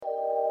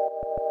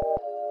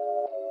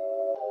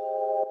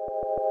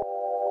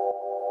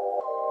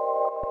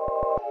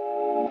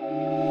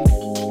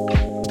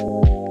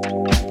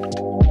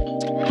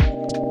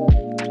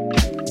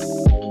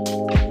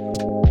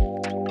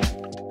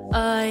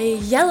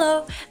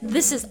Hello,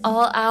 this is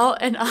All Out,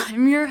 and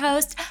I'm your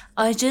host,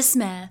 Auja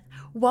Smith.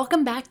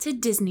 Welcome back to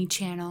Disney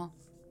Channel.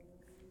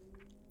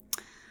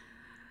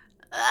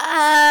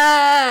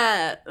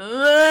 That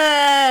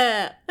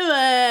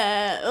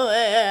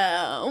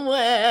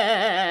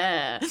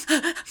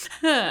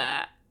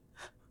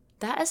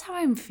is how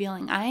I'm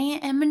feeling. I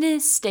am in a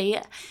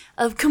state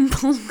of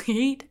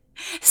complete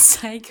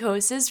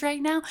psychosis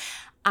right now.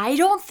 I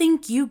don't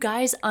think you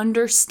guys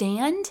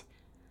understand.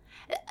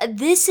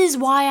 This is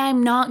why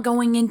I'm not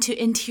going into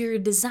interior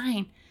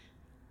design.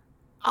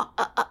 I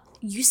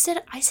sit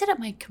at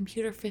my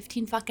computer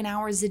 15 fucking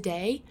hours a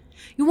day.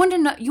 You want to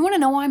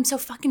know why I'm so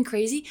fucking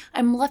crazy?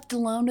 I'm left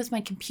alone with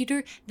my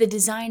computer, the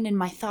design, and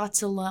my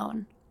thoughts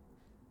alone.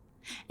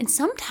 And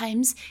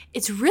sometimes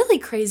it's really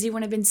crazy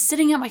when I've been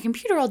sitting at my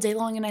computer all day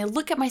long and I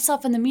look at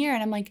myself in the mirror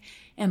and I'm like,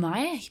 am I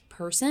a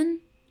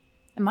person?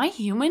 Am I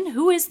human?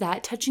 Who is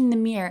that touching the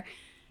mirror?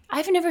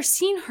 I've never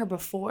seen her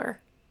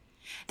before.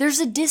 There's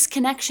a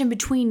disconnection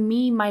between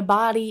me, my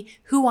body,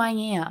 who I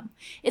am.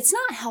 It's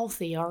not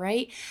healthy, all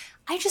right?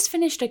 I just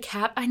finished a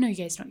cap. I know you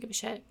guys don't give a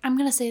shit. I'm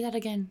going to say that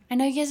again. I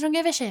know you guys don't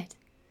give a shit.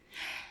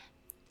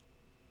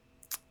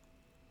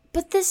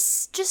 But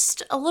this,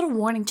 just a little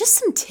warning, just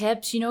some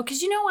tips,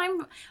 because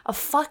I'm a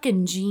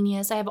fucking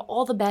genius. I have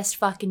all the best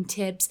fucking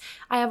tips.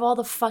 I have all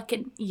the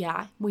fucking,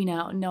 yeah, we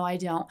know. No, I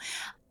don't.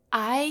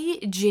 I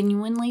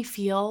genuinely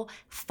feel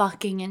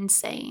fucking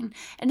insane.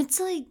 And it's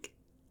like,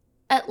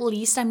 at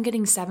least I'm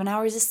getting 7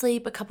 hours of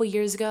sleep. A couple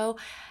years ago,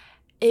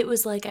 it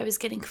was like I was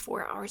getting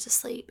 4 hours of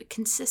sleep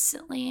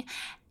consistently.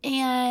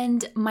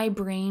 And my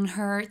brain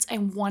hurts. I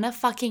want to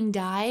fucking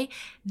die.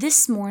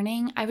 This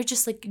morning, I was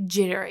just like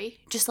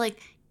jittery. Just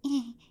like,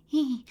 and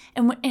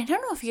I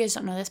don't know if you guys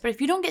don't know this, but if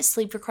you don't get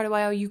sleep for quite a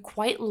while, you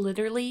quite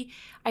literally,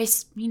 I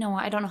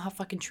don't know how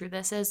fucking true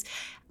this is.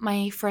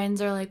 My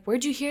friends are like,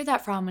 where'd you hear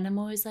that from? And I'm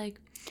always like,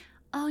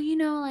 oh,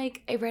 I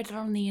read it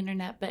on the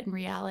internet, but in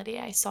reality,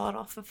 I saw it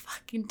off a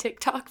fucking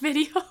TikTok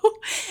video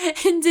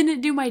and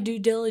didn't do my due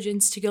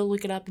diligence to go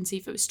look it up and see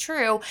if it was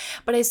true.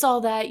 But I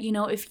saw that,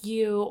 if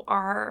you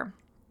are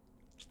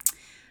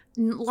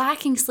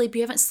lacking sleep,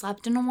 you haven't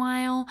slept in a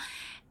while,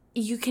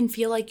 you can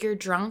feel like you're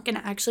drunk and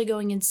actually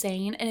going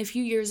insane. And a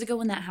few years ago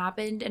when that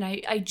happened, and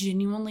I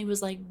genuinely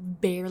was like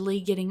barely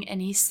getting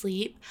any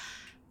sleep,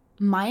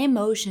 my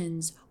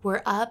emotions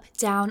were up,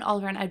 down,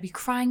 all around. I'd be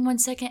crying 1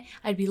 second.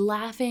 I'd be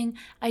laughing.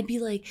 I'd be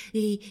like,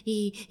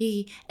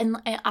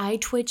 and eye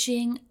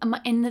twitching.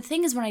 And the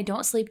thing is, when I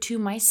don't sleep too,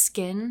 my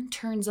skin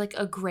turns like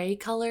a gray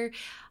color.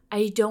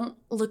 I don't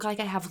look like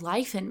I have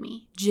life in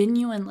me,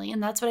 genuinely.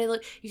 And that's what I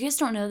look. You guys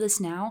don't know this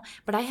now,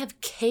 but I have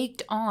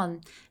caked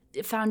on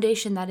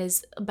foundation that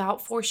is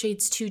about 4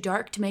 shades too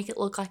dark to make it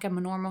look like I'm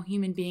a normal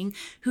human being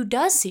who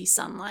does see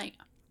sunlight.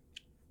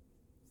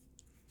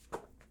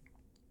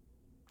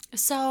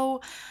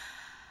 So,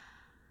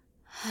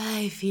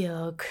 I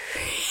feel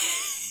crazy.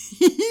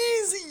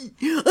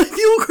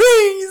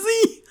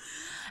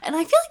 And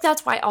I feel like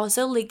that's why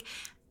also, if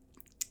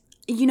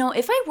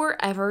I were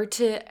ever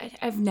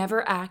I've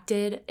never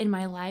acted in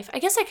my life. I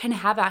guess I kind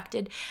of have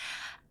acted.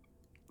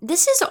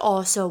 This is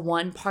also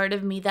one part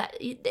of me that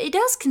it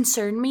does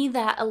concern me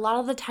that a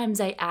lot of the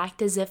times I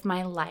act as if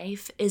my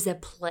life is a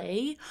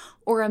play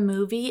or a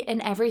movie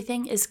and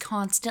everything is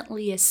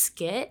constantly a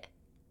skit.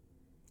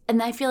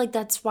 And I feel like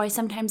that's why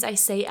sometimes I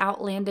say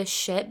outlandish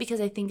shit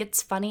because I think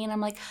it's funny and I'm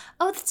like,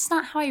 oh, that's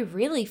not how I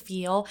really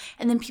feel.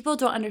 And then people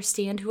don't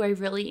understand who I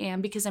really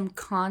am because I'm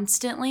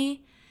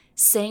constantly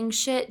saying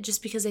shit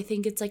just because I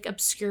think it's like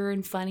obscure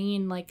and funny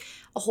and like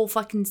a whole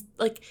fucking,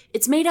 like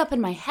it's made up in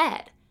my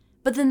head.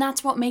 But then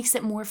that's what makes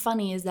it more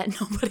funny is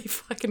that nobody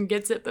fucking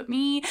gets it but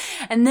me.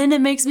 And then it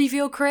makes me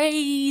feel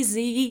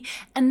crazy.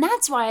 And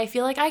that's why I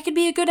feel like I could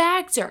be a good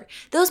actor.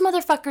 Those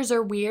motherfuckers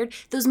are weird.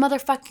 Those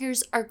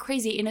motherfuckers are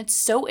crazy. And it's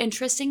so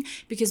interesting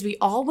because we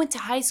all went to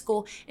high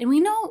school and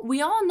we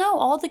all know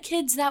all the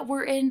kids that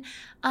were in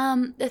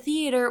the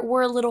theater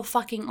were a little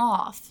fucking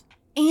off.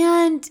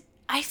 And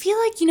I feel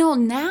like,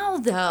 now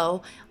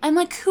though, I'm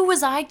like, who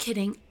was I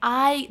kidding?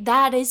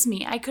 That is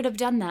me. I could have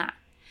done that.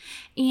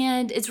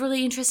 And it's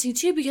really interesting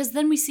too because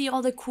then we see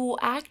all the cool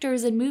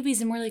actors in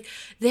movies and we're like,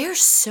 they're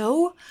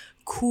so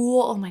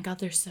cool. Oh my God,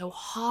 they're so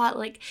hot.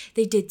 Like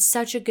they did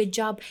such a good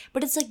job.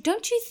 But it's like,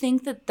 don't you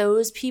think that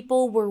those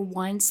people were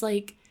once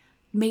like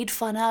made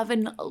fun of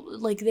and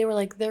like they were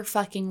like, they're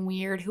fucking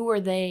weird. Who are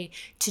they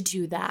to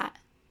do that?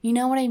 You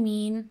know what I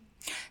mean?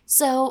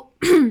 So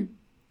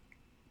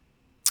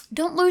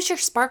don't lose your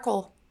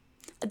sparkle.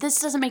 This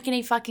doesn't make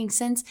any fucking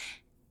sense.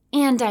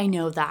 And I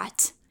know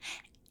that.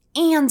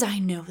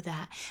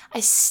 I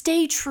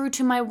stay true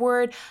to my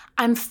word.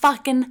 I'm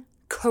fucking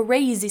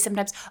crazy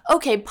sometimes.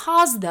 Okay,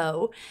 pause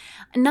though.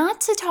 Not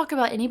to talk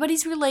about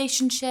anybody's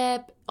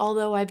relationship,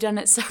 although I've done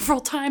it several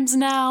times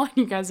now, and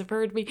you guys have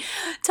heard me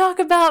talk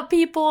about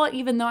people,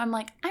 even though I'm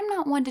like, I'm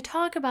not one to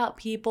talk about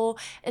people,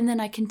 and then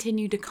I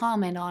continue to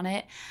comment on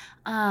it.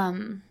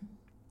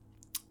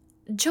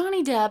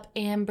 Johnny Depp,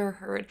 Amber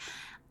Heard.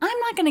 I'm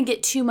not going to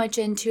get too much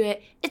into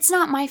it. It's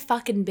not my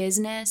fucking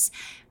business.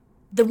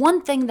 The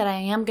one thing that I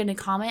am going to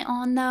comment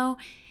on, though,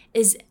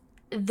 is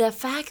the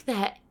fact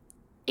that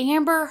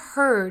Amber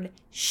Heard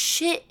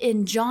shit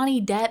in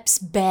Johnny Depp's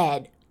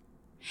bed.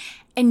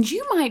 And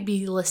you might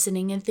be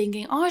listening and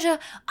thinking, Auja,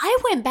 I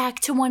went back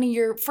to one of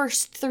your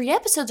first 3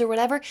 episodes or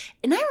whatever,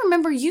 and I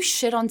remember you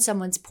shit on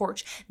someone's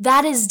porch.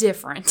 That is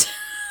different.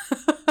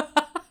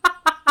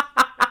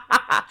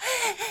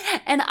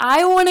 And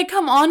I want to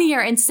come on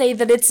here and say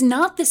that it's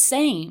not the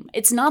same.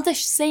 It's not the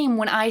same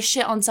when I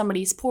shit on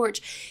somebody's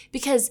porch,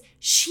 because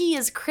she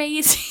is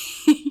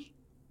crazy.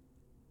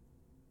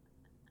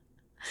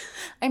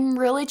 I'm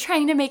really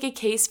trying to make a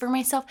case for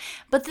myself.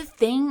 But the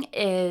thing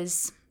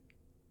is,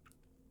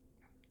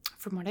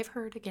 from what I've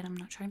heard, again, I'm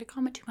not trying to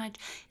comment too much,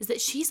 is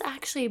that she's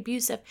actually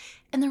abusive.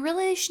 And the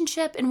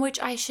relationship in which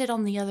I shit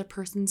on the other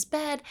person's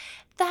bed,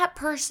 that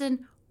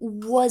person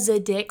was a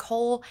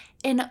dickhole.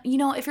 And, you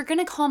know, if you're going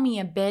to call me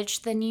a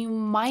bitch, then you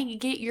might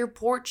get your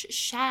porch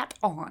shat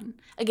on.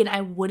 Again,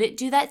 I wouldn't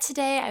do that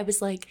today. I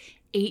was like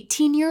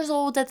 18 years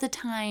old at the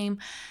time.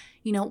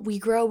 You know, we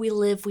grow, we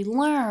live, we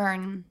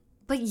learn.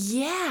 But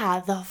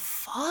yeah, the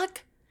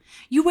fuck?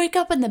 You wake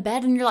up in the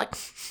bed and you're like,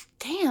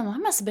 damn, I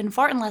must have been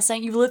farting last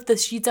night. You lift the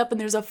sheets up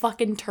and there's a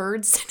fucking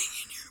turd sitting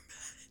in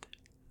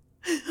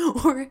your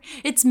bed. Or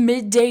it's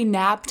midday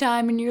nap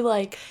time and you're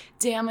like,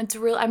 damn,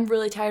 I'm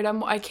really tired.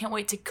 I can't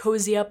wait to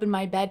cozy up in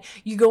my bed.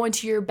 You go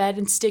into your bed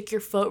and stick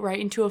your foot right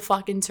into a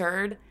fucking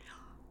turd.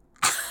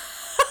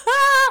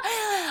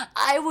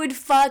 I would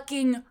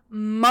fucking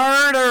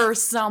murder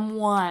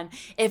someone.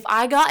 If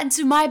I got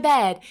into my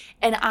bed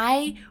and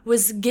I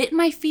was getting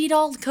my feet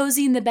all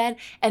cozy in the bed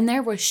and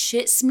there was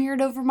shit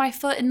smeared over my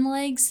foot and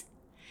legs,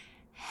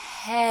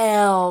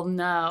 hell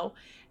no.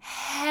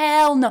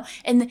 Hell no.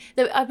 And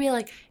I'd be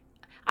like,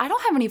 I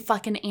don't have any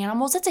fucking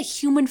animals. That's a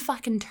human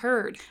fucking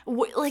turd.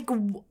 Oh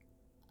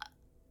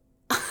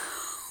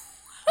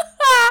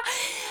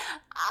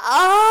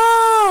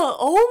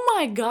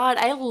my God.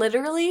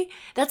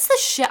 That's the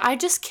shit. I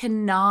just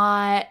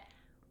cannot.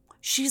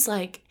 She's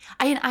like,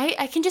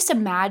 I can just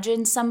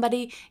imagine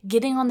somebody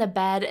getting on the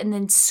bed and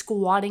then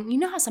squatting. You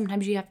know how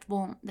sometimes you have to,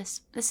 well,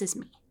 this is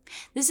me.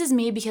 This is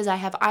me because I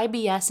have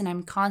IBS and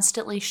I'm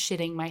constantly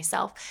shitting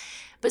myself.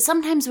 But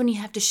sometimes when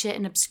you have to shit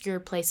in obscure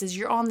places,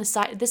 you're on the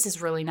side. This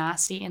is really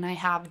nasty, and I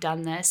have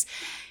done this.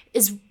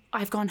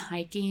 I've gone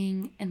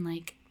hiking and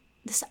like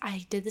this.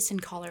 I did this in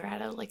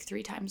Colorado like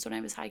 3 times when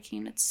I was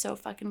hiking. It's so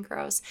fucking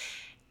gross.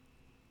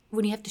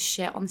 When you have to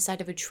shit on the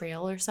side of a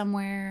trail or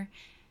somewhere.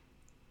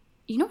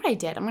 You know what I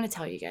did? I'm going to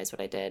tell you guys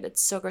what I did.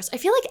 It's so gross. I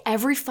feel like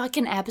every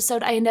fucking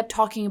episode I end up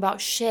talking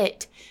about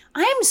shit.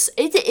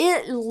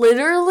 It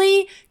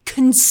literally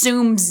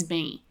consumes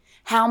me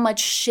how much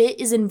shit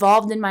is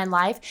involved in my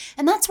life.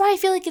 And that's why I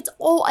feel like it's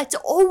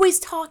always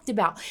talked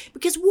about.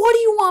 Because what do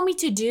you want me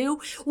to do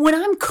when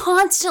I'm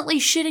constantly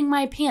shitting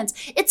my pants?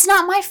 It's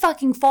not my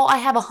fucking fault I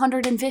have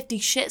 150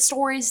 shit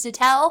stories to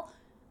tell.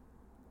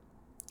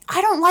 I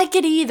don't like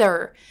it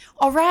either.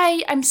 All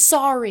right? I'm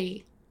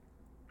sorry.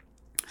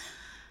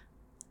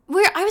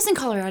 I was in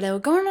Colorado,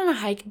 going on a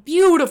hike,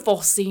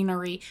 beautiful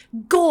scenery,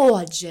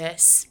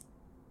 gorgeous.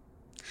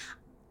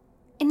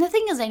 And the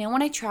thing is, I know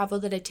when I travel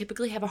that I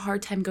typically have a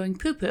hard time going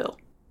poo-poo.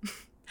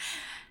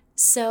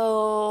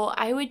 So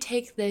I would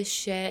take this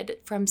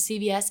shit from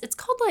CVS. It's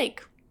called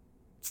like,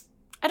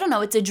 I don't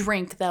know, it's a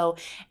drink though.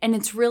 And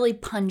it's really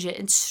pungent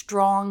and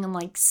strong and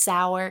like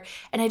sour.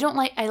 And I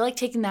like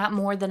taking that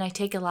more than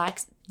taking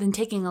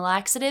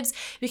laxatives,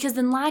 because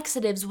then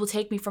laxatives will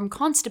take me from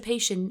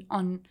constipation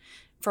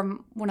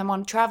from when I'm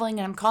on traveling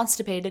and I'm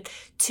constipated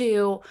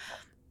to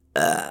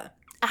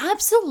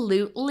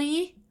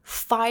absolutely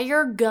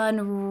fire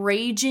gun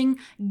raging,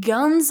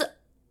 guns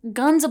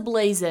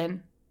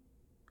ablazing,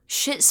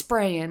 shit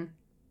spraying,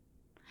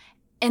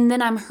 and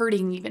then I'm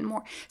hurting even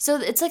more. So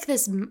it's like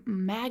this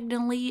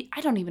Magnally,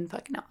 I don't even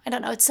fucking know. I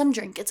don't know. It's some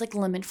drink. It's like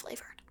lemon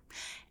flavored.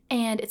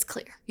 And it's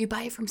clear. You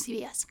buy it from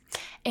CVS.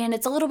 And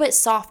it's a little bit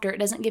softer. It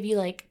doesn't give you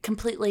like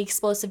completely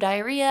explosive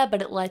diarrhea,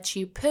 but it lets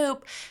you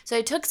poop. So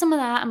I took some of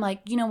that. I'm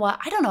like, you know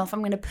what? I don't know if I'm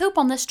going to poop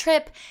on this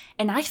trip.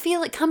 And I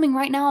feel it coming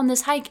right now on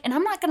this hike. And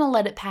I'm not going to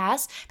let it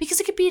pass because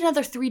it could be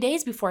another 3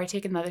 days before I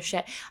take another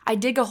shit. I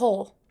dig a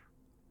hole.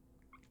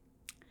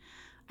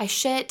 I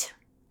shit.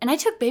 And I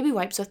took baby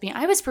wipes with me.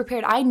 I was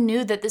prepared. I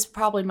knew that this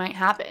probably might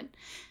happen.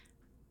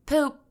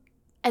 Poop.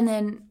 And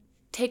then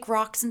take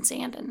rocks and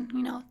sand and,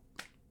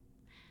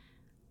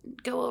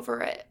 go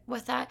over it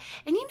with that.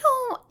 And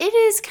it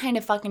is kind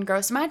of fucking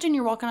gross. Imagine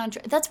you're walking on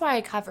that's why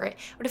I cover it.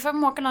 But if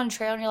I'm walking on a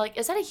trail and you're like,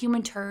 is that a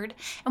human turd?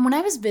 And when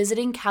I was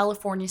visiting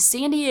California,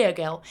 San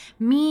Diego,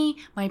 me,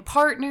 my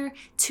partner,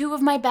 2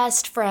 of my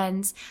best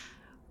friends,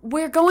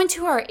 we're going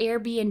to our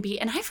Airbnb,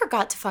 and I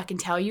forgot to fucking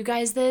tell you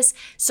guys this,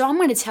 so I'm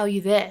going to tell you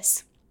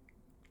this.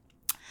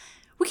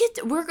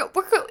 We're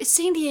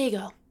San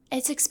Diego.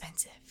 It's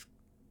expensive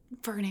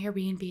for an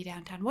Airbnb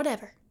downtown,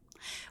 whatever.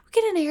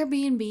 Get an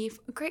Airbnb,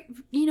 great,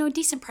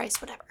 decent price,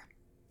 whatever.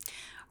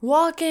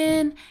 Walk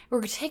in,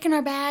 we're taking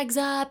our bags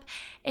up,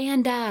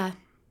 and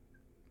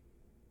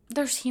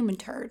there's human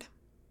turd.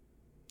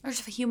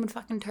 There's a human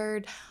fucking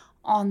turd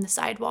on the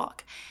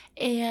sidewalk.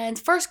 And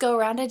first go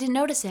around, I didn't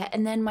notice it.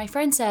 And then my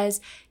friend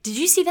says, did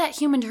you see that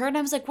human turd? And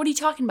I was like, what are you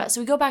talking about?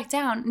 So we go back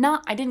down. No,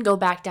 I didn't go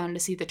back down to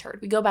see the turd.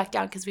 We go back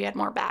down because we had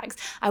more bags.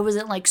 I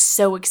wasn't like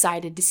so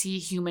excited to see a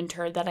human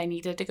turd that I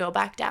needed to go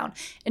back down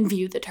and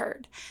view the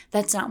turd.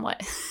 That's not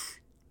what...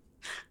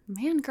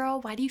 Man,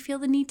 girl, why do you feel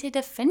the need to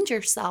defend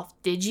yourself?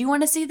 Did you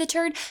want to see the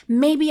turd?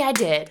 Maybe I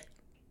did.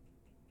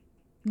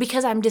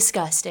 Because I'm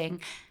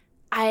disgusting.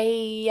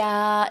 I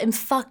am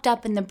fucked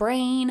up in the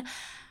brain.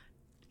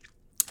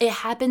 It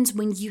happens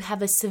when you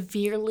have a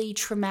severely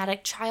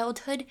traumatic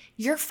childhood.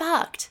 You're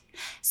fucked.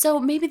 So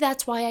maybe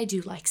that's why I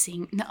do like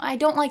seeing. No, I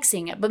don't like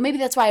seeing it, but maybe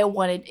that's why I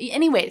wanted.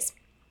 Anyways,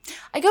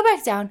 I go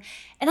back down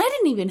and I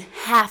didn't even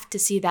have to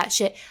see that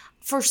shit.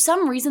 For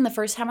some reason, the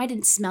first time I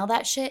didn't smell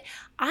that shit.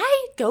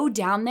 I go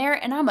down there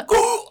and I'm like,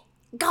 oh,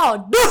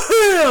 God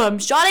damn,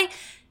 shawty.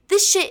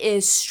 This shit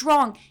is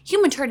strong.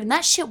 Human turd, and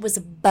that shit was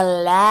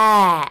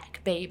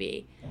black,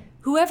 baby.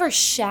 Whoever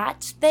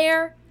shat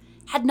there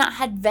had not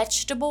had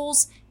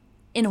vegetables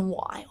in a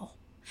while.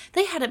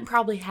 They hadn't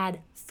probably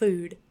had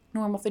food,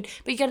 normal food.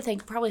 But you gotta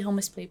think, probably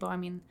homeless people. I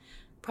mean,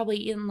 probably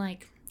eating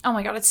like, oh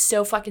my God, it's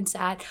so fucking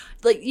sad.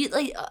 You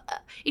know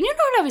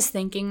what I was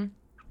thinking?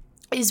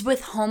 Is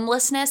with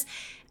homelessness,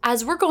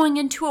 as we're going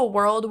into a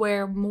world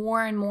where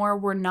more and more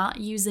we're not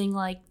using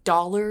like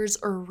dollars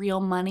or real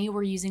money,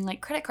 we're using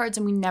like credit cards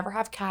and we never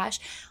have cash.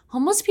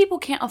 Homeless people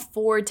can't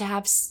afford to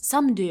have,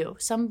 some do.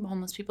 Some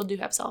homeless people do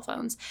have cell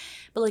phones,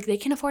 but like they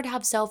can afford to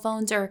have cell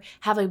phones or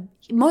have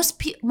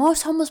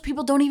most homeless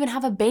people don't even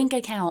have a bank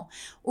account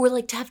or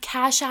like to have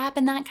Cash App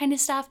and that kind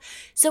of stuff.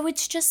 So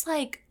it's just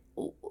like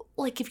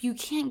if you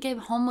can't give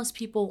homeless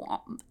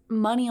people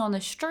money on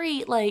the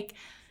street, like,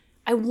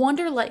 I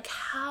wonder like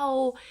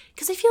how,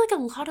 because I feel like a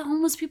lot of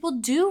homeless people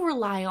do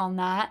rely on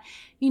that,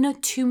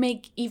 to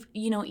make,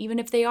 even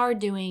if they are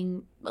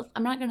doing,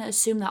 I'm not going to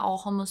assume that all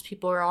homeless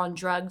people are on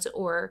drugs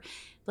or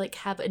like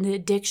have an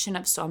addiction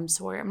of some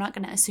sort. I'm not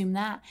going to assume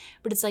that.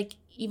 But it's like,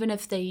 even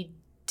if they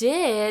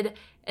did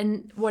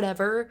and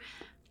whatever,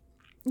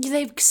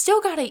 they've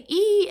still got to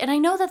eat. And I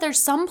know that there's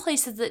some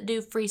places that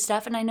do free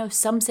stuff, and I know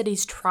some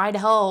cities try to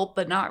help,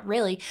 but not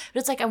really. But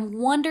it's like, I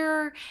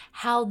wonder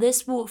how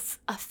this will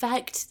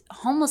affect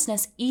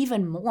homelessness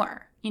even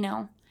more,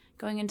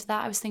 going into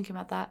that. I was thinking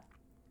about that.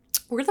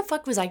 Where the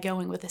fuck was I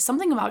going with this?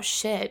 Something about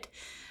shit.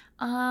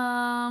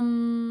 I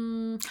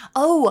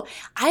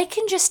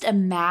can just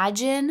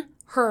imagine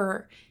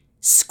her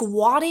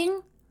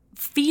squatting,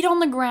 feet on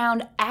the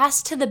ground,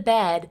 ass to the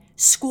bed,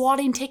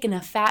 squatting, taking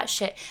a fat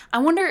shit. I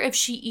wonder if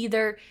she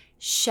either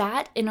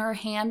shat in her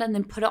hand and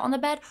then put it on the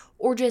bed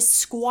or just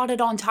squatted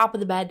on top of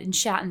the bed and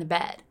shat in the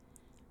bed.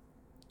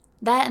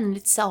 That in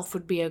itself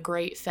would be a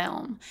great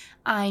film.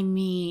 I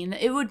mean,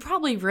 it would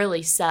probably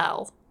really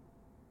sell.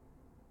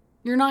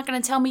 You're not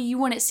going to tell me you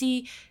wouldn't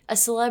see a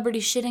celebrity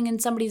shitting in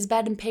somebody's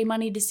bed and pay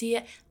money to see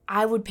it?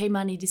 I would pay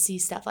money to see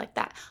stuff like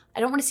that. I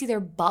don't want to see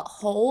their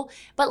butthole,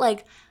 but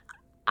like,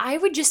 I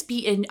would just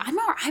be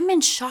I'm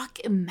in shock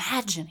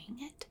imagining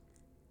it.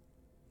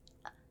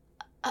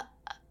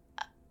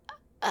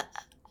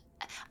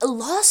 A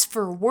loss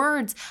for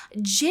words,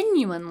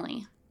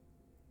 genuinely.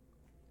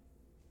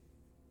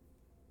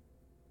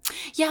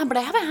 Yeah, but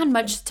I haven't had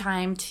much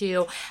time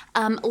to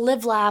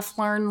live, laugh,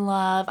 learn,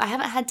 love. I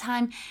haven't had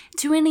time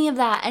to any of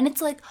that. And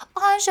it's like,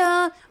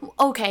 Auja,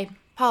 okay,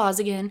 pause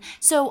again.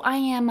 So I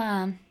am,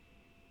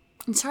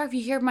 I'm sorry if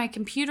you hear my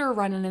computer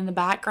running in the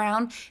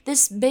background.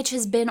 This bitch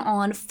has been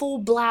on full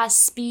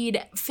blast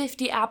speed,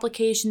 50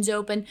 applications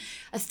open,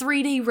 a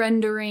 3D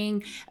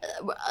rendering,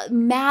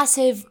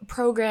 massive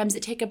programs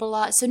that take up a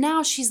lot. So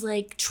now she's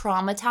like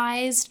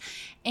traumatized,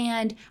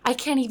 and I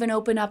can't even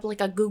open up like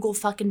a Google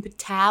fucking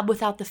tab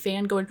without the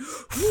fan going,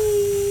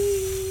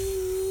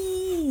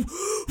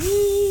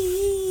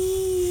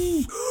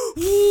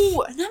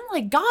 and I'm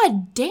like,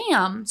 God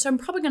damn. So I'm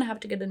probably going to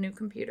have to get a new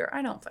computer.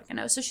 I don't fucking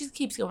know. So she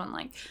keeps going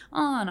like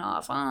on,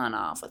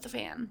 off with the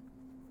fan.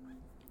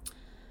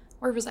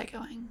 Where was I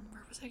going?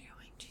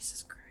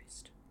 Jesus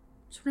Christ.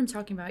 That's what I'm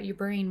talking about. Your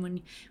brain,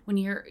 when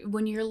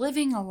you're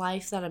living a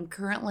life that I'm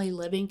currently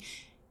living,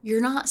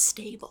 you're not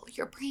stable.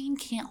 Your brain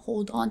can't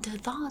hold on to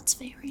thoughts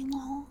very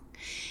long.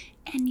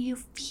 And you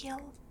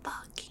feel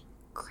fucking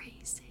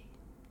crazy.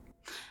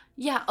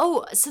 Yeah.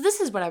 Oh, so this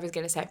is what I was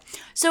going to say.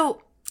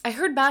 So I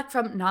heard back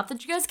from, not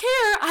that you guys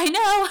care, I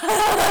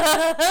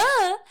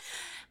know,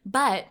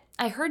 but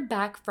I heard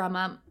back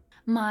from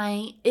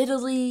my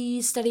Italy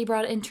study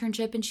abroad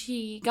internship, and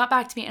she got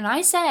back to me, and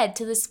I said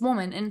to this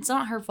woman, and it's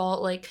not her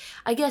fault, like,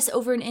 I guess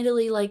over in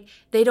Italy, like,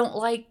 they don't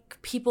like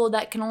people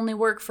that can only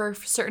work for a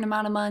certain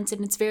amount of months,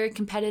 and it's very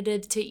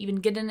competitive to even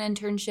get an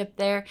internship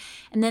there,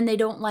 and then they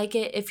don't like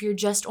it if you're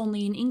just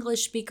only an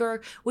English speaker,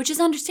 which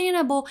is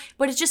understandable,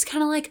 but it's just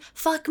kind of like,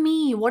 fuck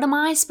me, what am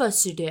I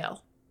supposed to do?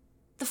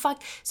 The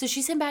fuck? So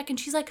she sent back and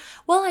she's like,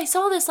 well, I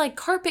saw this like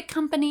carpet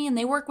company and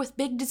they work with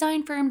big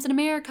design firms in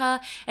America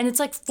and it's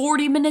like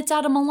 40 minutes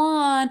out of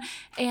Milan.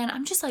 And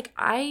I'm just like,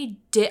 I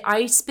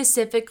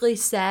specifically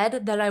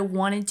said that I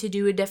wanted to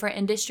do a different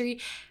industry.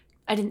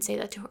 I didn't say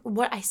that to her.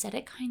 What, I said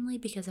it kindly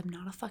because I'm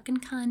not a fucking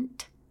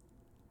cunt.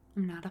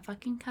 I'm not a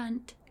fucking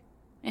cunt.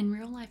 In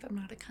real life, I'm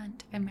not a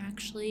cunt. I'm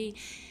actually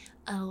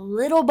a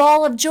little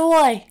ball of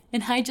joy.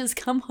 And I just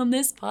come on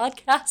this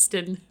podcast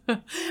and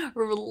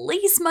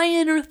release my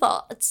inner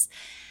thoughts.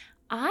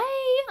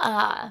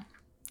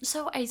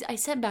 So I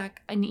sent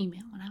back an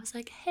email and I was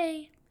like,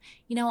 hey,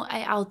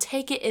 I'll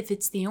take it if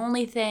it's the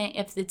only thing,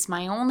 if it's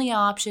my only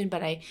option,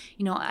 but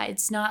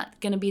it's not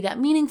going to be that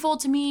meaningful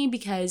to me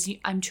because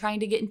I'm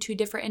trying to get into a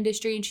different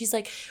industry. And she's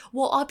like,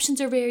 well,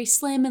 options are very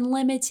slim and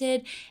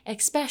limited,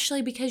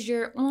 especially because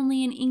you're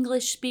only an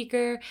English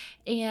speaker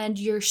and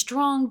your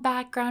strong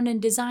background in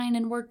design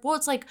and work. Well,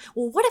 it's like,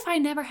 well, what if I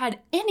never had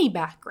any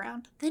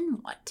background? Then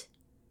what?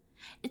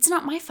 It's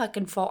not my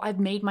fucking fault I've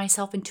made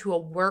myself into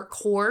a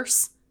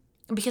workhorse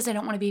because I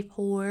don't want to be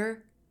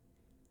poor.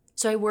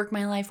 So I work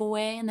my life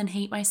away and then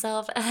hate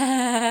myself.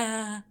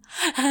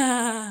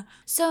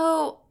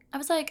 So I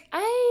was like,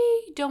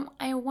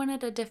 I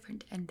wanted a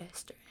different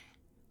industry.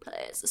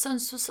 Please. So I'm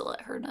supposed to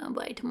let her know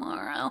by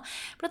tomorrow.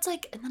 But it's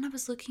like, and then I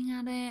was looking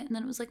at it and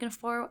then it was like I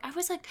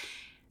was like,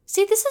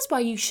 see, this is why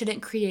you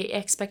shouldn't create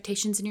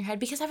expectations in your head,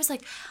 because I was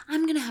like,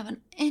 I'm going to have an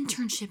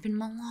internship in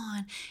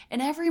Milan,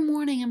 and every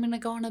morning I'm going to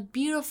go on a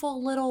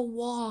beautiful little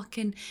walk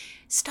and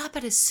stop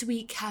at a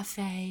sweet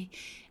cafe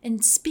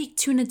and speak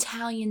to an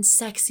Italian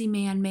sexy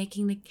man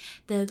making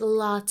the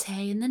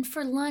latte, and then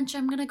for lunch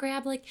I'm going to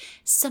grab like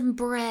some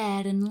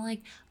bread and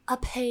like a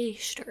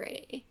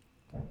pastry.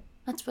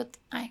 That's what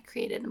I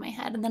created in my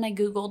head. And then I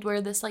Googled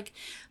where this like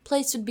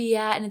place would be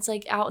at, and it's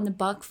like out in the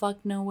buckfuck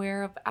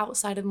nowhere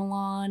outside of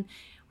Milan,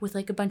 with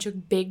like a bunch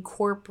of big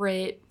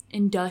corporate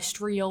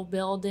industrial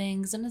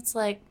buildings. And it's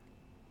like,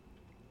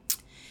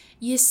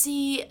 you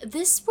see,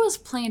 this was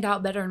planned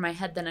out better in my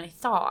head than I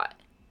thought.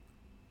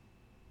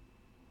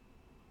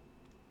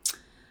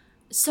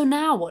 So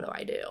now what do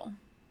I do?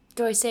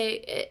 Do I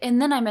say, and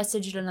then I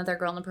messaged another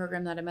girl in the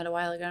program that I met a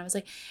while ago, and I was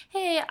like,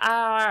 hey,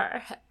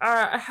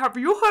 have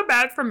you heard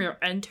back from your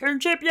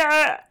internship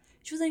yet?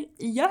 She was like,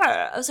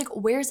 yeah. I was like,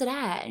 where's it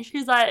at? And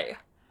she's like,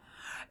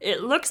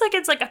 it looks like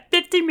it's like a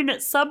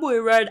 50-minute subway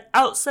ride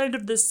outside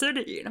of the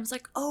city. And I was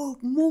like, oh,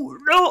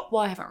 no.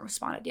 Well, I haven't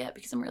responded yet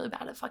because I'm really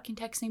bad at fucking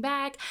texting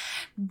back.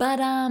 But,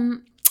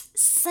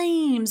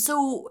 same.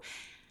 So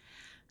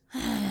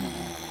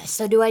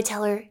do I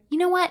tell her, you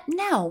know what?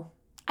 No,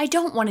 I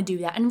don't want to do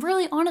that. And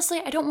really, honestly,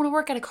 I don't want to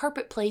work at a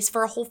carpet place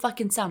for a whole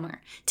fucking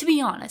summer, to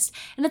be honest.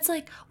 And it's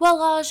like, well,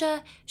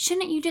 Auja,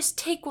 shouldn't you just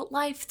take what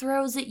life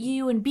throws at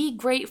you and be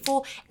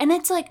grateful? And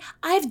it's like,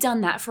 I've done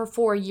that for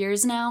 4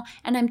 years now,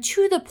 and I'm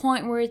to the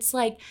point where it's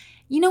like,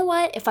 you know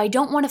what? If I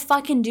don't want to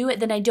fucking do it,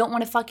 then I don't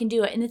want to fucking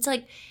do it. And it's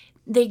like,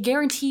 they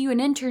guarantee you an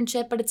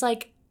internship, but it's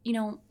like,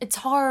 it's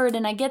hard,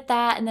 and I get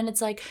that. And then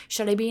it's like,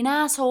 should I be an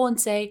asshole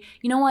and say,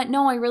 you know what?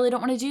 No, I really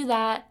don't want to do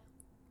that.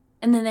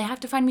 And then they have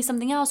to find me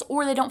something else,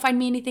 or they don't find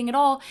me anything at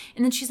all.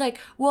 And then she's like,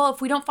 well,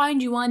 if we don't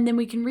find you one, then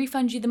we can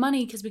refund you the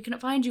money because we couldn't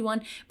find you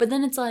one. But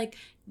then it's like,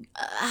 and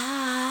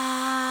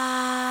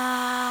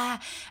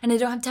I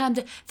don't have time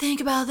to think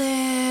about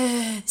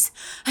this.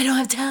 I don't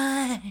have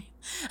time.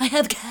 I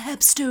have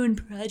capstone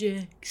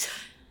projects.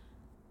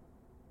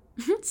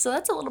 So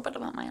that's a little bit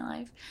about my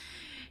life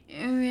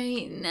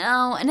right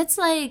now. And it's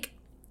like,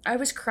 I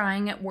was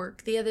crying at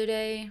work the other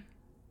day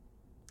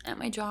at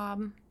my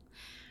job.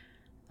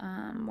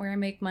 Where I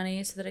make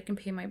money so that I can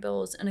pay my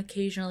bills and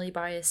occasionally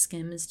buy a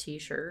Skims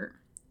t-shirt.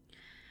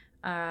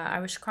 I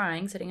was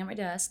crying sitting at my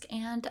desk,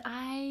 and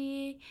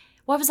I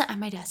wasn't at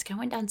my desk. I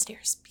went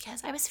downstairs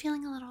because I was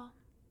feeling a little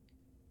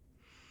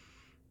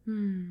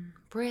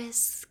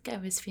brisk. I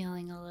was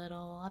feeling a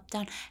little up,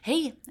 down.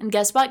 Hey, and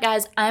guess what,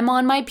 guys? I'm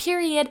on my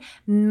period.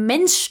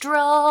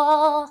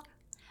 Menstrual.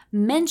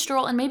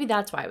 And maybe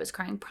that's why I was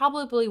crying.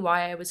 Probably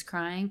why I was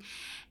crying.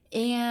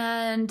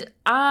 And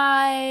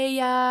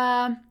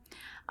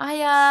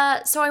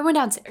so I went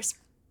downstairs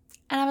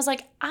and I was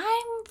like,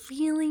 I'm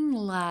feeling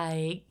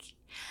like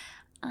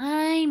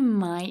I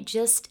might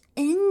just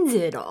end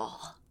it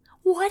all.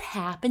 What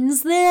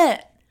happens then?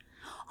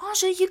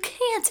 Auja, you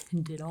can't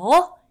end it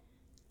all.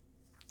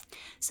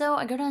 So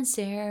I go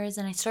downstairs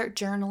and I start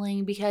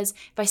journaling, because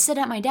if I sit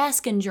at my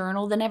desk and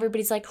journal, then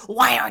everybody's like,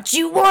 why aren't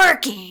you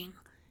working?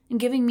 And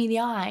giving me the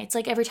eye. It's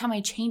like every time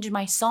I change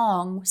my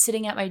song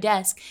sitting at my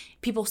desk,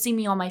 people see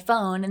me on my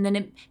phone, and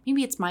then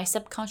maybe it's my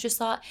subconscious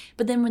thought,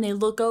 but then when they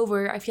look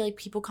over, I feel like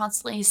people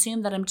constantly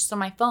assume that I'm just on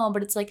my phone,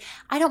 but it's like,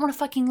 I don't want to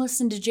fucking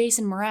listen to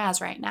Jason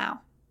Mraz right now.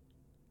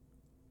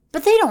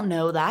 But they don't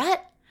know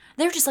that.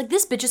 They're just like,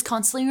 this bitch is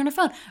constantly on her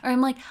phone. Or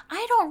I'm like,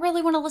 I don't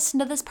really want to listen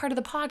to this part of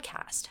the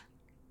podcast.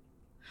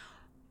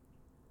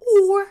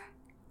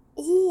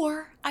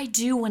 Or I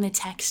do want to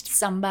text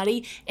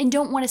somebody and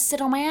don't want to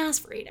sit on my ass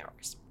for 8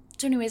 hours.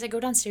 So anyways, I go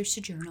downstairs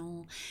to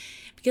journal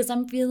because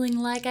I'm feeling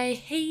like I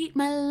hate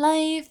my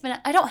life.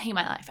 And I don't hate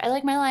my life. I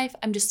like my life.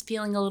 I'm just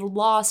feeling a little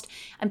lost.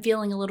 I'm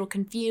feeling a little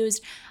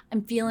confused.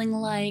 I'm feeling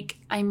like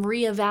I'm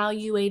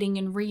reevaluating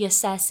and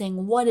reassessing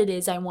what it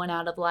is I want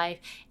out of life.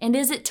 And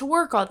is it to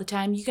work all the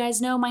time? You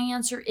guys know my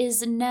answer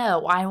is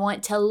no. I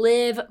want to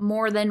live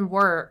more than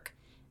work.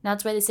 And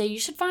that's why they say you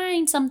should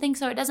find something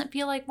so it doesn't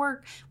feel like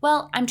work.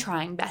 Well, I'm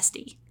trying,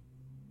 bestie.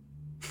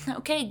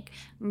 Okay,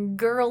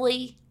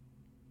 girly.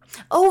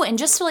 Oh, and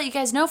just to let you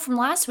guys know from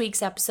last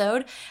week's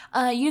episode,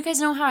 you guys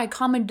know how I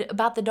commented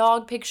about the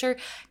dog picture?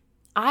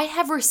 I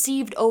have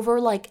received over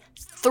like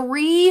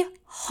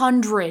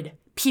 300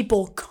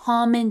 people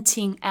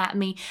commenting at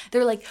me.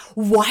 They're like,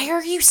 why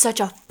are you such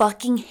a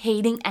fucking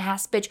hating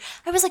ass bitch?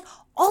 I was like,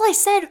 all I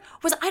said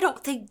was I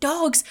don't think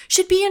dogs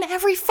should be in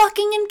every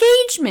fucking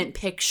engagement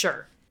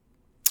picture.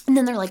 And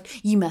then they're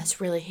like, you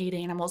must really hate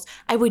animals.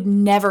 I would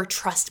never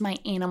trust my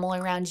animal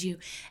around you.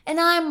 And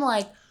I'm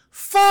like,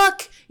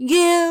 fuck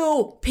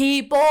you,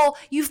 people.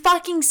 You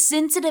fucking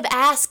sensitive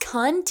ass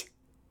cunt.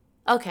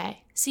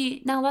 Okay,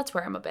 see, now that's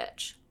where I'm a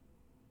bitch.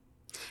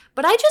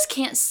 But I just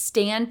can't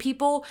stand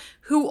people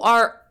who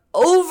are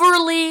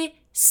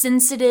overly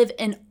sensitive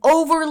and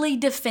overly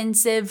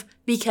defensive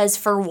because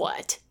for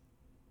what?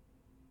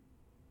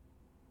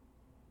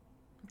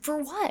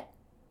 For what?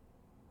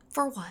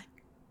 For what?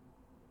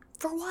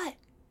 For what?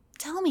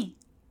 Tell me.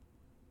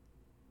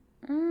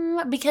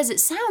 Because it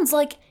sounds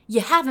like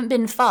you haven't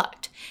been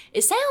fucked.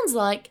 It sounds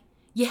like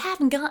you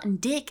haven't gotten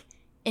dick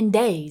in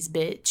days,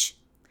 bitch.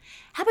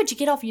 How about you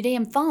get off your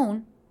damn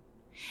phone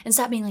and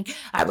stop being like,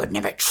 I would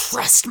never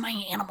trust my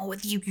animal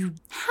with you.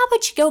 How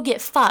about you go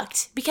get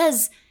fucked?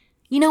 Because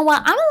you know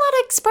what? I'm allowed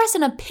to express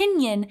an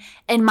opinion,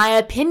 and my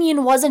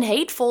opinion wasn't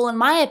hateful in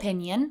my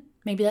opinion.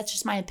 Maybe that's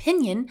just my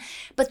opinion.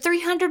 But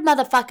 300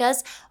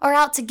 motherfuckers are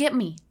out to get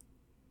me.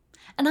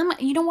 And I'm,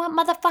 you know what,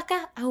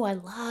 motherfucker? Oh, I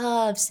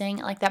love saying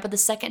it like that. But the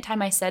second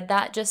time I said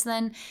that just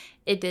then,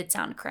 it did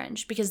sound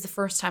cringe. Because the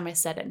first time I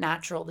said it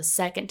natural, the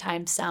second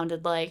time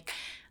sounded like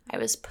I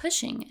was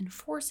pushing and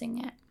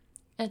forcing it.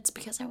 It's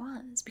because I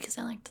was. Because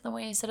I liked the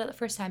way I said it the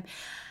first time.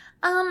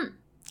 I'm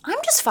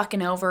just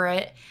fucking over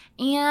it.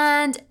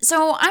 And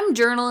so I'm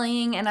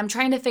journaling and I'm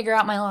trying to figure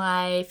out my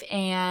life.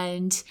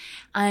 And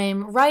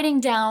I'm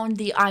writing down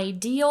the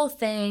ideal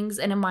things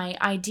and in my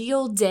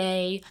ideal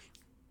day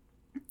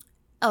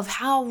of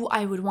how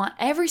I would want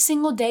every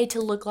single day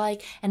to look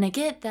like. And I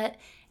get that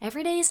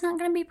every day is not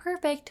going to be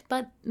perfect,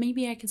 but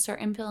maybe I can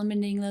start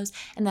implementing those.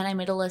 And then I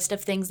made a list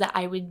of things that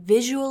I would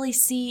visually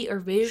see or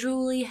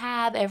visually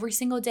have every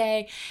single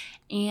day.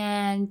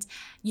 And,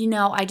 you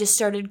know, I just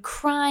started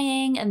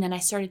crying, and then I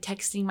started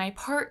texting my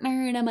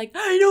partner, and I'm like,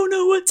 I don't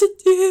know what to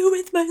do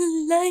with my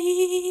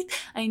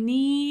life. I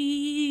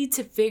need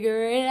to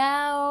figure it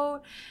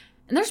out.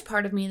 And there's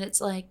part of me that's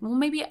like, well,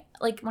 maybe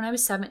like when I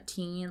was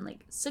 17,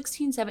 like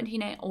 16,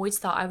 17, I always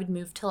thought I would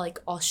move to like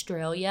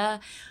Australia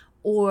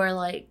or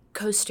like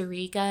Costa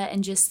Rica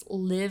and just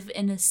live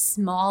in a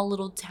small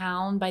little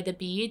town by the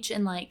beach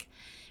and like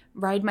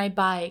ride my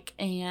bike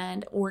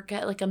and work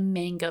at like a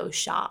mango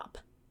shop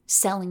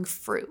selling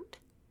fruit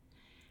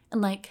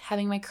and like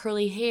having my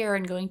curly hair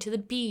and going to the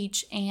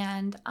beach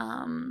and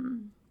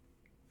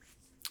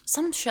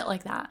some shit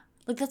like that.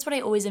 Like that's what I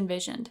always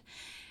envisioned.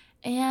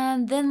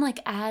 And then, like,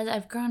 as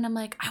I've grown, I'm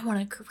like, I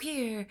want a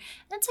career. And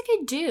it's like,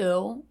 I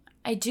do.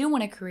 I do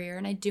want a career,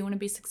 and I do want to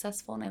be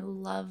successful, and I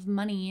love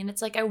money. And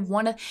it's like, I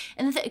want to,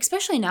 and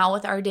especially now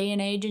with our day and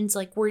age, and it's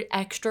like, we're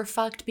extra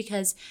fucked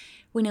because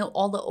we know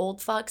all the old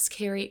fucks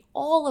carry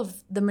all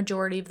of the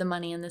majority of the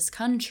money in this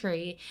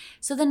country.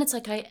 So then it's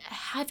like, I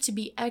have to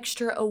be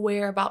extra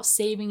aware about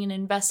saving and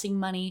investing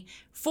money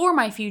for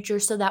my future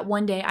so that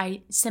one day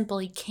I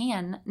simply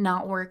can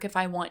not work if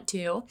I want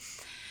to.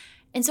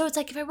 And so it's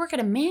like, if I work at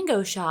a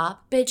mango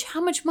shop, bitch,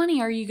 how much money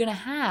are you going to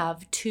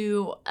have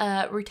to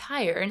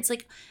retire? And it's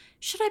like,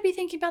 should I be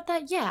thinking about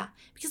that? Yeah,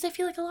 because I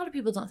feel like a lot of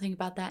people don't think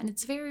about that, and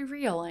it's very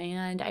real.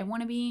 And I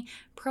want to be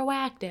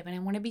proactive, and I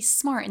want to be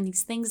smart in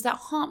these things that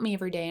haunt me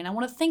every day, and I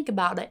want to think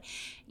about it.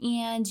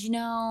 And, you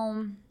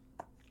know,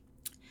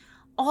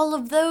 all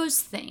of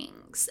those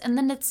things. And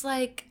then it's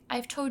like,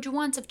 I've told you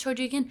once, I've told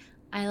you again,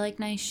 I like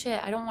nice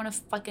shit. I don't want to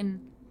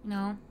fucking, you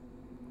know.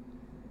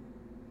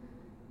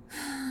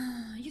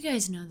 You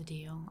guys know the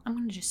deal. I'm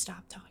going to just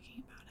stop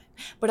talking about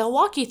it. But I'll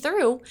walk you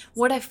through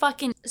what I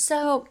fucking...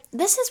 So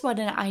this is what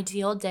an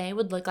ideal day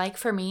would look like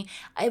for me.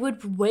 I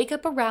would wake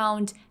up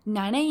around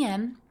 9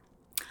 a.m.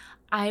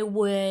 I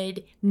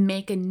would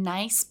make a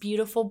nice,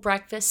 beautiful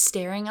breakfast,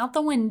 staring out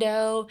the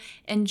window,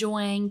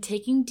 enjoying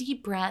taking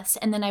deep breaths,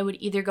 and then I would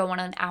either go on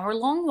an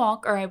hour-long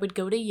walk or I would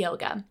go to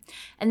yoga.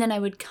 And then I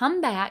would come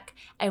back,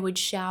 I would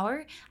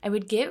shower, I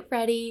would get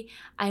ready,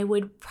 I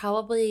would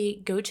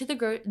probably go to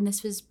the and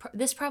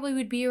this probably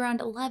would be around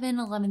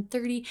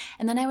 11:30,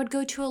 and then I would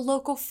go to a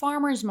local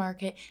farmer's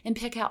market and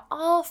pick out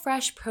all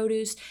fresh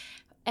produce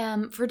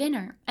for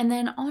dinner. And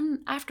then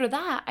after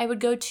that, I would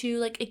go to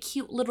like a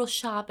cute little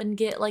shop and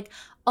get like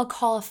a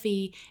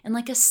coffee and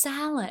like a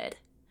salad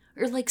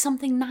or like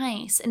something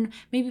nice, and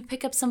maybe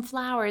pick up some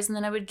flowers, and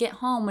then I would get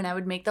home and I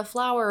would make the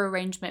flower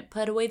arrangement,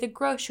 put away the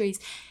groceries,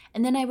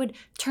 and then I would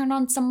turn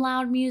on some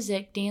loud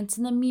music, dance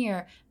in the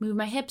mirror, move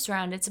my hips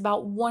around. It's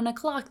about 1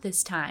 o'clock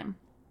this time.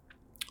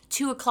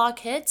 2 o'clock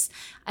hits,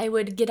 I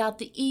would get out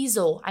the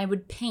easel, I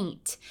would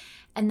paint,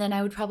 and then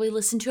I would probably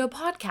listen to a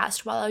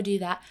podcast while I would do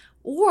that,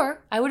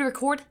 or I would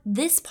record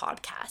this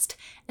podcast.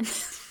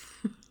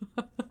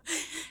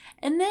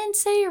 And then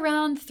say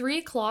around 3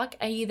 o'clock,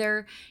 I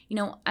either,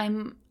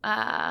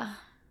 I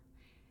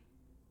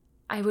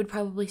would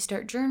probably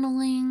start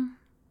journaling.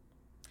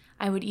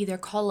 I would either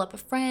call up a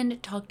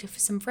friend, talk to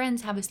some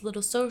friends, have a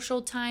little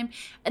social time.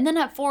 And then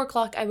at 4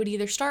 o'clock, I would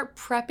either start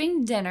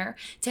prepping dinner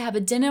to have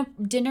a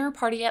dinner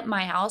party at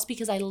my house,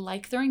 because I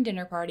like throwing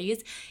dinner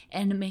parties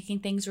and making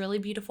things really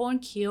beautiful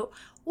and cute.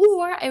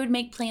 Or I would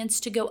make plans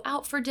to go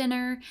out for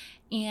dinner.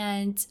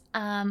 And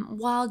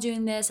while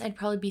doing this, I'd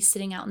probably be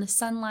sitting out in the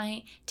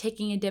sunlight,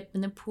 taking a dip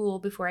in the pool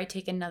before I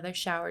take another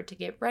shower to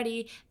get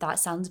ready. That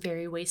sounds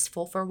very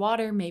wasteful for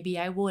water. Maybe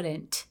I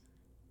wouldn't.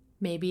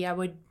 Maybe I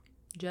would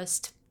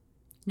just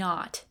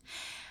not.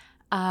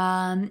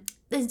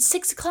 Then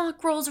 6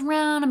 o'clock rolls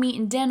around, I'm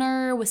eating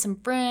dinner with some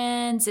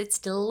friends, it's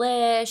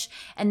delish,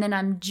 and then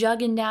I'm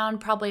jugging down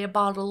probably a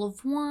bottle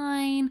of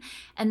wine,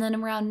 and then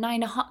around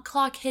 9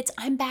 o'clock hits,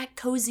 I'm back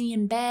cozy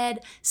in bed,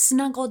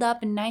 snuggled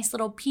up in nice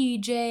little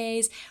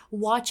PJs,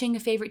 watching a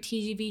favorite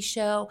TV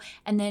show,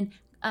 and then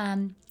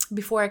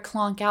before I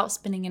clonk out,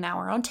 spending an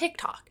hour on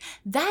TikTok.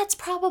 That's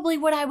probably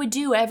what I would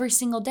do every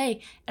single day.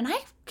 And I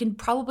can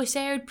probably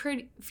say I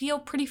would feel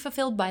pretty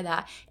fulfilled by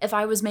that if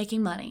I was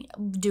making money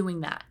doing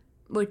that.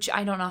 Which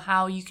I don't know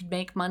how you could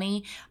make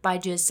money by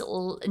just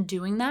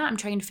doing that. I'm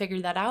trying to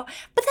figure that out.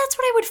 But that's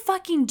what I would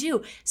fucking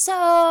do. So,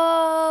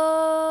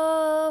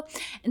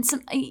 and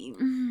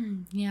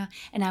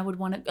I would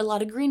want a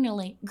lot of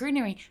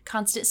greenery,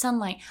 constant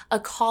sunlight, a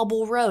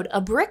cobble road, a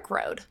brick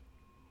road,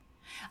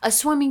 a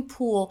swimming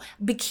pool,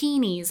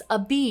 bikinis, a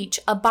beach,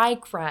 a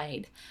bike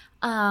ride.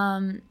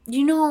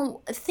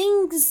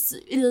 Things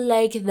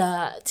like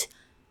that.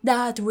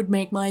 That would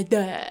make my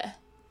day.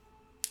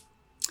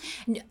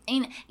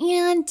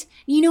 And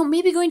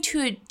maybe going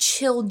to a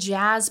chill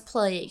jazz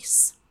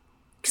place,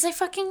 because I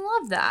fucking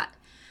love that.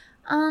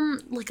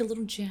 Like a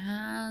little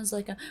jazz,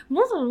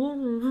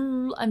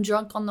 I'm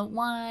drunk on the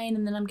wine,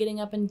 and then I'm getting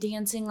up and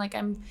dancing like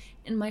I'm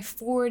in my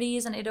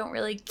 40s and I don't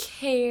really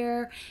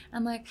care.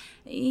 I'm like,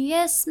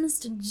 yes,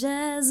 Mr.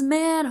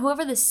 Jazzman,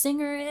 whoever the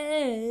singer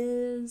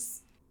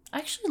is. I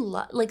actually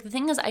the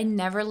thing is, I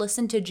never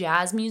listen to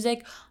jazz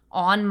music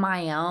on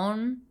my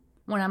own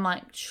when I'm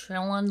like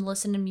chilling,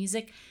 listen to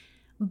music.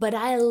 But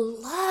I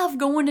love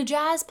going to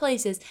jazz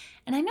places.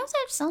 And I know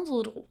that sounds a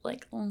little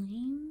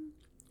lame.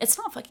 It's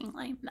not fucking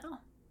lame, though.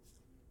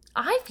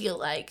 I feel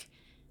like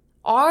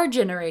our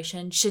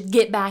generation should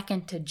get back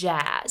into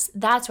jazz.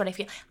 That's what I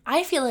feel.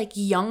 I feel like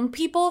young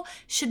people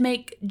should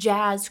make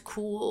jazz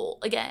cool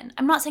again.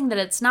 I'm not saying that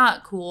it's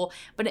not cool,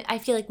 but I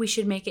feel like we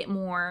should make it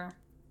more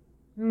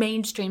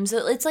mainstream.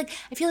 So it's I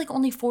feel like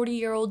only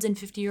 40-year-olds and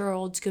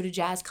 50-year-olds go to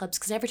jazz clubs,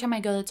 because every time I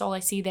go, that's all I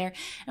see there.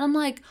 And I'm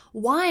like,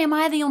 why am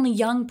I the only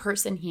young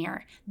person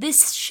here?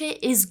 This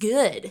shit is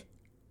good.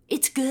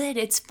 It's good.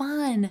 It's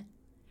fun.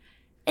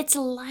 It's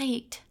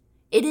light.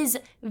 It is,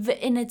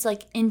 and it's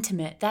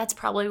intimate. That's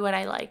probably what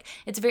I like.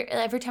 It's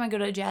every time I go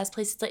to a jazz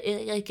place,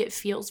 it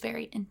feels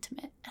very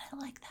intimate. And I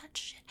like that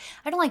shit.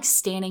 I don't like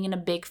standing in a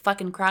big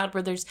fucking crowd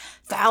where there's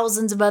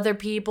thousands of other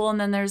people, and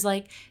then there's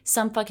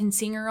some fucking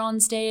singer on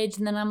stage,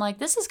 and then I'm like,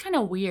 this is kind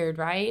of weird,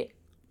 right?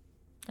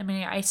 I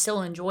mean, I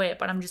still enjoy it,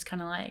 but I'm just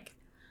kind of I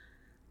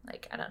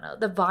don't know,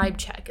 the vibe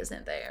check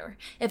isn't there.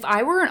 If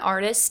I were an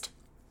artist,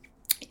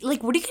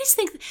 what do you guys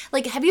think?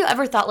 Have you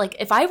ever thought,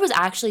 if I was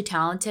actually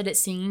talented at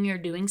singing or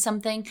doing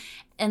something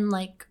and,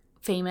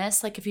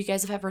 famous, if you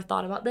guys have ever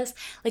thought about this,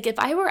 if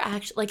I were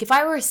if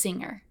I were a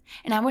singer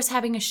and I was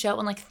having a show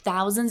and,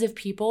 thousands of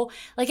people,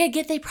 I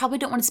get they probably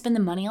don't want to spend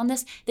the money on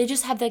this. They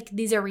just have,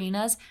 these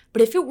arenas.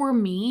 But if it were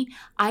me,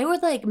 I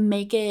would,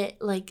 make it,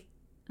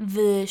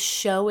 the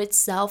show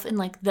itself and,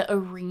 the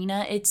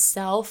arena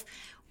itself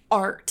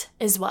art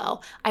as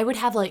well. I would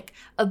have,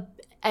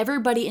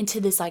 everybody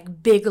into this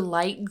big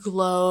light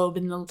globe,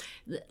 and the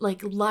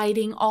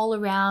lighting all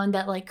around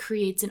that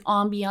creates an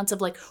ambiance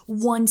of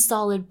one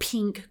solid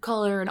pink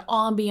color, and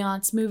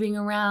ambiance moving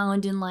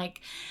around, and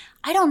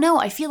I don't know,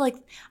 I feel like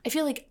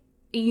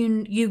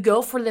you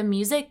go for the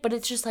music, but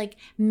it's just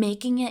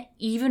making it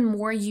even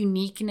more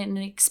unique and an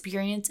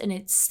experience in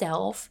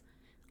itself.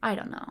 I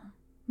don't know.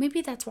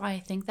 Maybe that's why I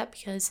think that,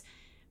 because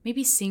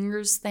maybe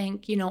singers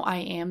think, I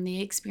am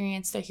the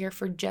experience, they're here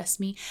for just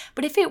me.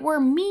 But if it were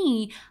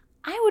me,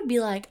 I would be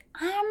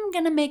I'm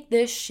gonna make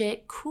this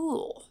shit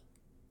cool,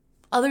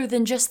 other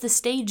than just the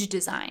stage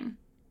design.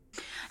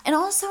 And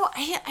also,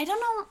 I don't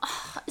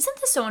know,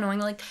 isn't this so annoying?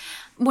 Like,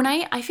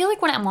 I feel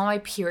like when I'm on my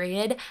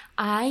period,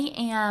 I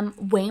am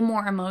way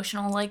more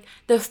emotional. Like,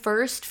 the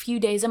first few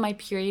days of my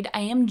period,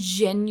 I am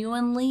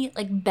genuinely,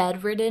 like,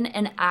 bedridden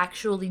and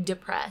actually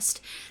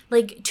depressed.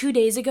 Like, 2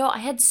 days ago, I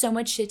had so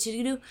much shit to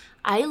do.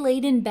 I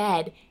laid in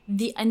bed.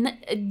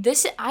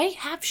 I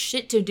have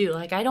shit to do.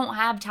 Like, I don't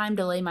have time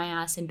to lay my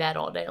ass in bed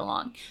all day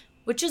long,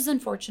 which is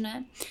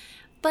unfortunate.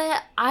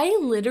 But I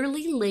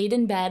literally laid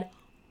in bed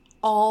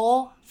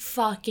all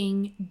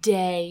fucking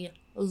day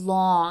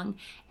long,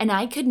 and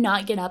I could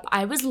not get up.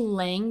 I was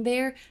laying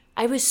there.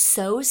 I was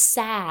so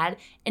sad,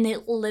 and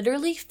it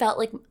literally felt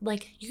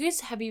like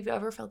have you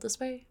ever felt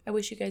this way? I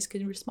wish you guys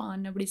could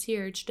respond. Nobody's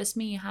here. It's just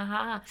me. Ha ha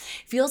ha.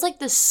 Feels like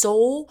the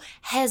soul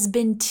has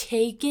been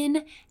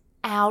taken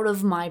out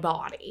of my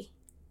body.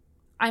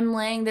 I'm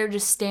laying there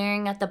just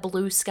staring at the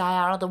blue sky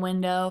out of the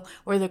window,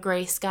 or the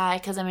gray sky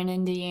because I'm in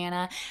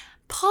Indiana.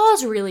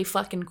 Pause really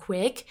fucking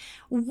quick.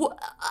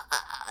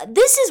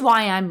 This is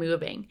why I'm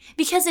moving.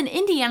 Because in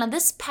Indiana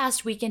this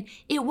past weekend,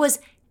 it was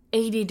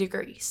 80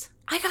 degrees.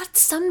 I got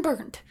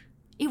sunburned.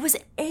 It was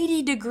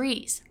 80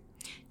 degrees.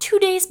 2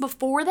 days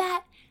before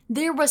that,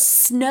 there was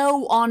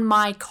snow on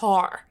my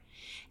car.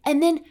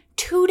 And then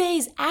 2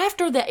 days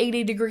after the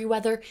 80 degree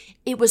weather,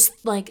 it was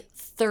like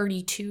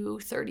 32,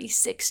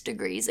 36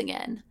 degrees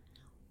again.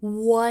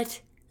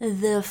 What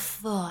the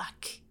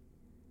fuck?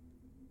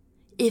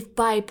 If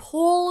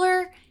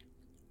bipolar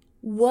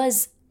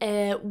was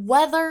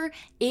weather,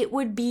 it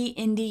would be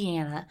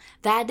Indiana.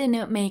 That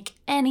didn't make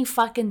any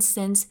fucking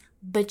sense,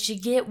 but you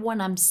get what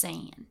I'm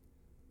saying.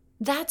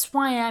 That's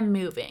why I'm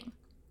moving.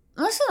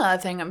 That's another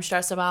thing I'm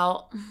stressed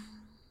about.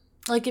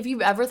 Like, if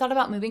you've ever thought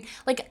about moving,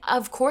 like,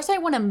 of course I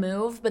want to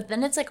move, but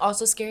then it's, like,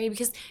 also scary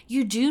because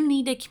you do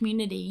need a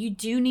community. You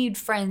do need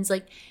friends.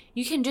 Like,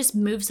 you can just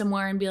move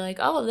somewhere and be like,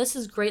 oh, this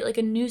is great. Like,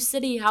 a new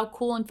city, how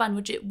cool and fun,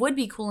 which it would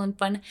be cool and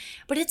fun.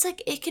 But it's,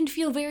 like, it can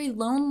feel very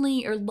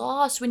lonely or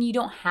lost when you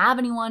don't have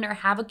anyone or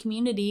have a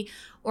community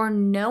or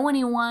know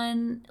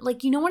anyone.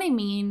 Like, you know what I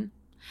mean?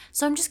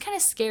 So I'm just kind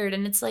of scared.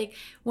 And it's, like,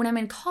 when I'm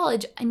in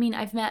college, I mean,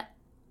 I've met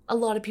a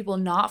lot of people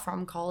not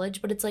from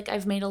college, but it's like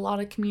I've made a lot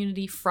of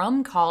community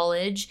from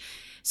college.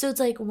 So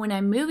it's like when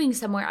I'm moving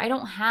somewhere, I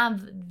don't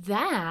have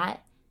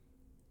that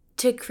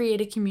to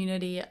create a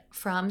community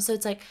from. So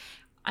it's like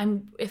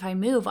if I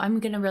move,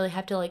 I'm going to really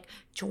have to like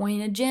join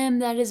a gym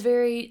that is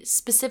very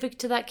specific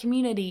to that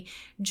community.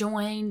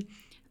 Join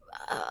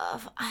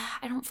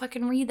I don't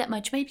fucking read that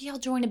much. Maybe I'll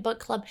join a book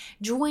club.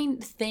 Join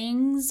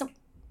things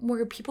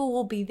where people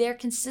will be there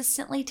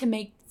consistently to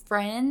make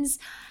friends.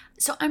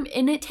 So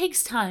and it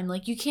takes time.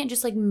 Like, you can't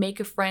just like make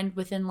a friend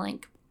within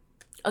like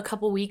a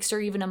couple weeks or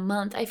even a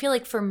month. I feel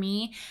like for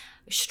me,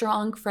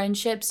 strong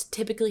friendships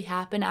typically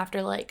happen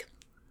after like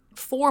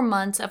 4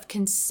 months of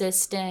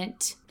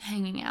consistent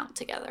hanging out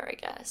together, I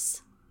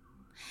guess.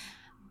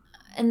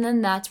 And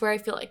then that's where I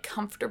feel like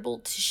comfortable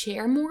to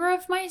share more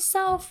of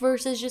myself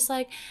versus just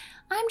like,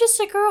 I'm just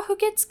a girl who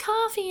gets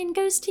coffee and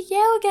goes to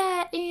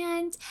yoga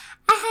and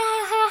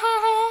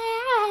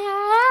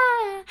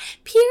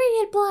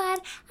period blood,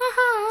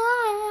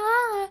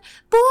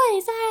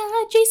 boys,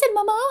 Jason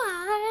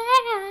Momoa.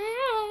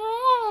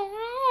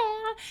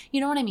 You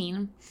know what I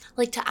mean?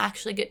 Like, to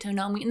actually get to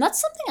know me. And that's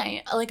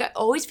something I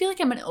always feel like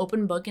I'm an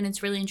open book, and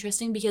it's really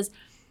interesting because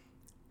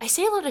I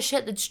say a lot of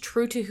shit that's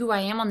true to who I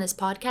am on this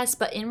podcast,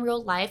 but in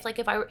real life, like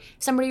if I were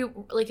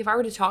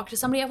to talk to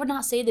somebody, I would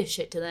not say this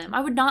shit to them.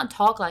 I would not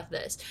talk like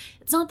this.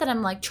 It's not that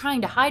I'm like trying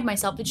to hide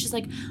myself. It's just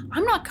like,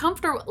 I'm not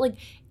comfortable. Like,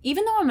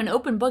 even though I'm an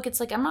open book, it's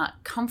like, I'm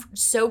not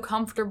so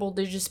comfortable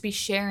to just be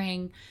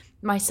sharing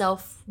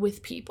myself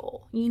with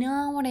people. You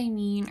know what I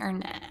mean? Or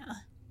nah.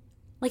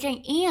 Like,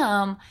 I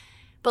am,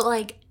 but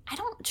like, I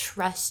don't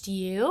trust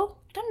you.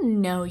 I don't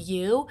know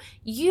you.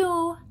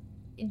 You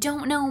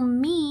don't know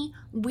me.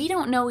 We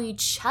don't know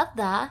each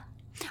other.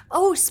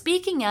 Oh,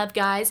 speaking of,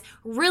 guys,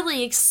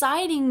 really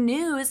exciting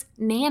news.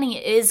 Nanny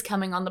is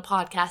coming on the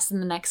podcast in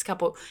the next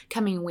couple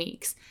coming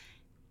weeks.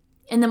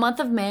 In the month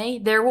of May,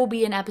 there will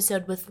be an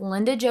episode with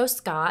Linda Jo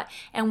Scott,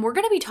 and we're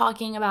going to be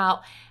talking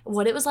about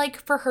what it was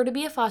like for her to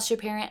be a foster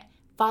parent,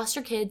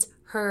 foster kids,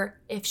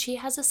 if she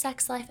has a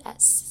sex life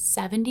at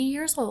 70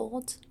 years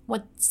old,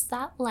 what's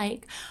that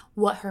like,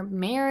 what her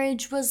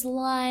marriage was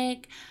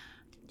like,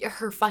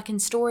 her fucking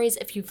stories.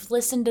 If you've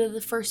listened to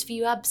the first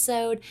few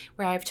episodes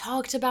where I've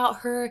talked about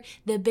her,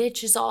 the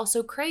bitch is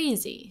also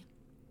crazy.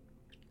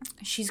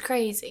 She's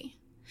crazy.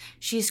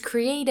 She's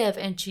creative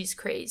and she's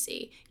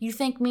crazy. You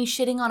think me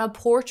shitting on a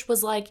porch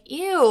was like,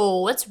 ew,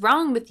 what's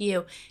wrong with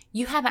you?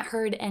 You haven't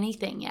heard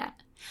anything yet.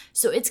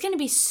 So it's going to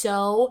be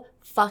so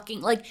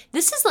fucking, like,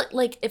 this is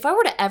like if I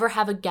were to ever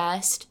have a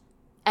guest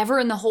ever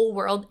in the whole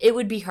world, it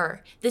would be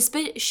her. This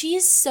bitch,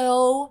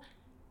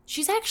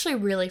 she's actually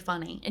really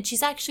funny and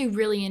she's actually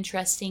really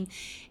interesting.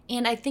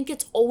 And I think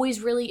it's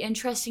always really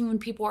interesting when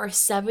people are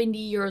 70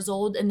 years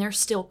old and they're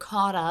still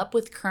caught up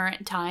with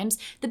current times.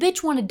 The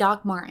bitch wanted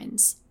Doc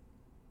Martens.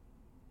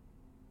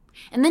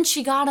 And then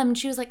she got him and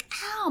she was like,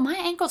 ow, my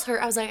ankles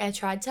hurt. I was like, I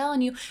tried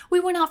telling you. We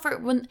went out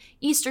for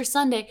Easter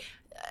Sunday.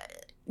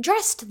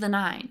 dressed to the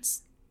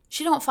nines.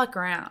 She don't fuck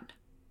around.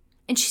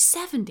 And she's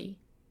 70.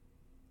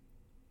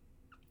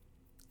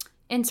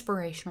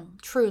 Inspirational,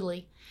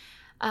 truly.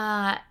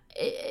 Yeah,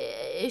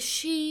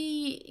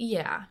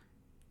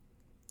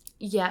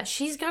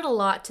 she's got a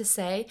lot to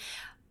say.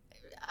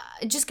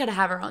 Just gotta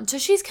have her on. So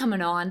she's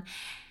coming on.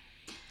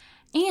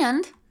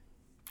 And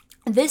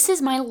this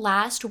is my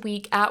last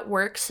week at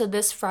work. So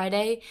this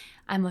Friday,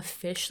 I'm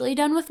officially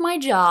done with my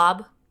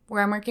job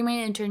where I'm working my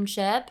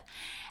internship.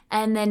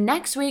 And then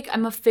next week,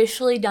 I'm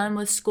officially done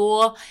with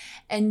school.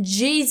 And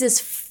Jesus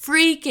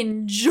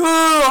freaking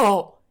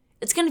Joe!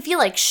 It's going to feel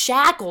like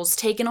shackles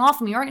taken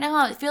off me. Right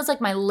now, it feels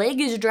like my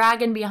leg is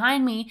dragging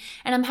behind me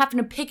and I'm having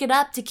to pick it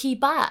up to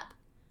keep up.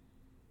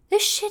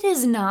 This shit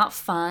is not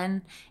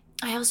fun.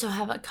 I also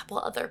have a couple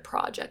other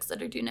projects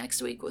that are due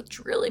next week, which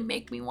really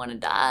make me want to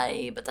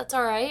die. But that's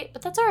all right.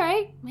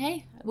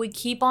 Hey, we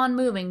keep on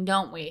moving,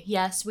 don't we?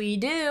 Yes, we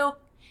do.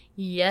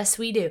 Yes,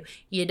 we do.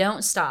 You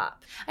don't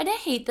stop. And I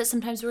hate that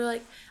sometimes we're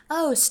like,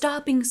 oh,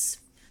 stopping's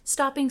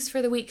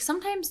for the week.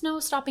 Sometimes no,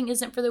 stopping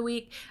isn't for the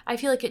week. I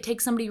feel like it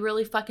takes somebody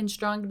really fucking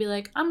strong to be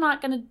like, I'm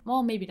not gonna,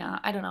 well, maybe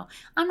not. I don't know.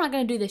 I'm not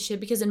gonna do this shit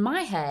because in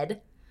my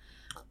head,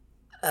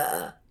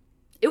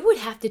 it would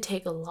have to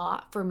take a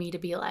lot for me to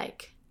be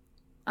like,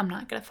 I'm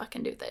not gonna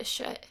fucking do this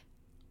shit.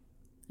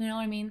 You know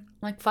what I mean?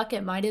 Like, fuck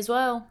it. Might as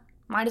well.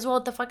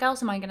 What the fuck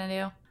else am I gonna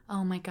do?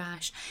 Oh my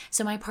gosh.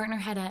 So my partner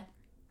had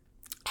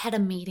a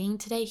meeting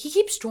today. He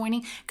keeps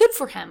joining. Good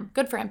for him.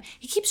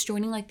 He keeps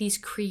joining like these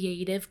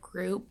creative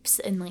groups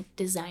and like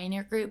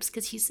designer groups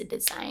because he's a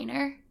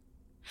designer.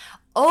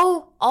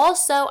 Oh,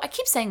 also, I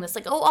keep saying this,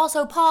 like, oh,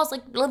 also, pause,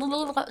 like, blah, blah,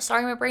 blah, blah.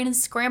 Sorry, my brain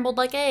is scrambled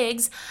like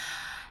eggs.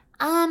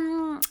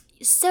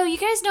 So you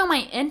guys know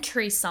my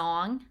entry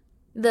song,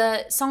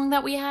 the song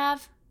that we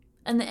have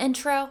in the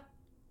intro?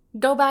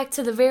 Go back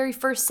to the very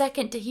first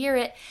second to hear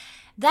it.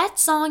 That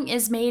song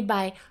is made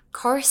by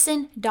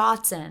Carson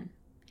Dotson.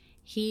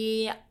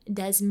 He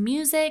does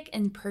music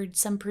and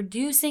some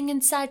producing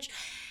and such,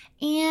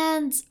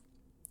 and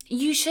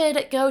you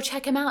should go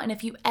check him out. And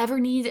if you ever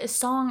need a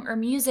song or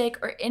music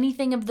or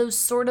anything of those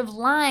sort of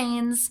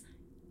lines,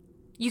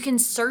 you can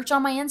search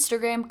on my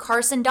Instagram,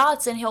 Carson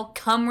Dotson. He'll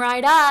come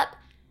right up.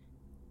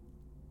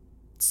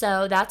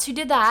 So that's who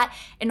did that.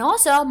 And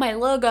also my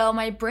logo,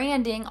 my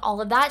branding, all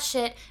of that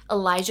shit.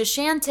 Elijah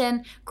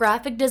Shanton,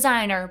 graphic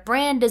designer,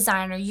 brand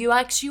designer,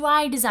 UX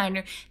UI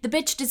designer. The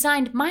bitch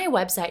designed my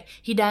website.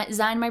 He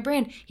designed my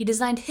brand. He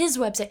designed his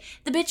website.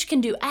 The bitch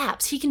can do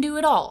apps. He can do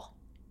it all.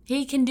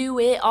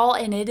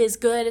 And it is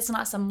good. It's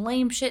not some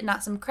lame shit,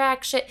 not some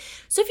crack shit.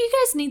 So if you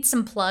guys need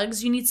some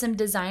plugs, you need some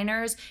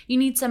designers, you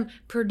need some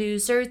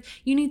producers,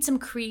 you need some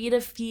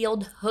creative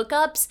field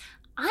hookups,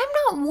 I'm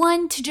not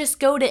one to just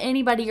go to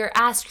anybody or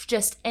ask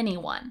just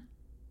anyone.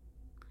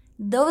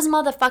 Those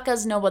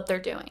motherfuckers know what they're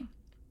doing.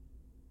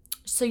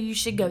 So you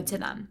should go to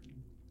them.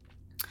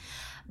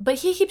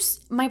 But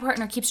my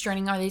partner keeps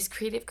joining all these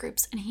creative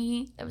groups. And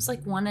it was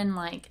like one in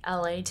like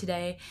LA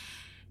today.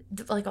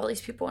 Like all these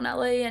people in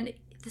LA. And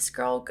this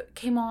girl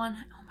came on.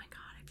 Oh my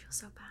God, I feel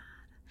so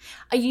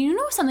bad. You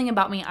know something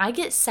about me? I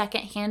get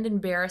secondhand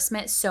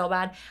embarrassment so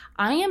bad.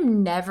 I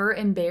am never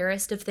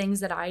embarrassed of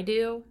things that I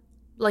do.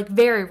 Like,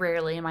 very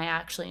rarely am I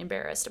actually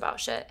embarrassed about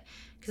shit.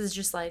 Because it's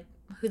just like,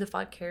 who the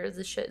fuck cares?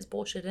 This shit is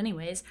bullshit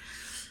anyways.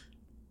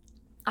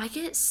 I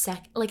get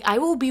I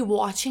will be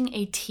watching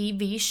a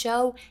TV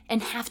show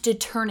and have to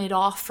turn it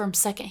off from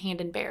secondhand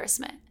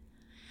embarrassment.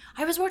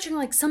 I was watching,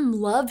 like, some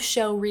love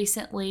show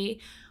recently.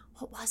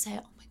 What was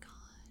it? Oh, my God.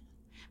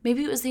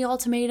 Maybe it was The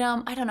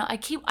Ultimatum. I don't know.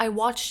 I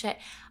watched it.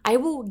 I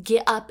will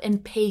get up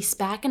and pace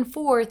back and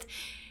forth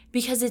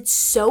because it's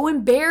so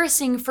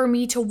embarrassing for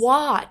me to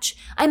watch.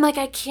 I'm like,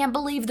 I can't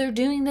believe they're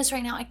doing this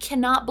right now. I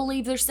cannot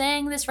believe they're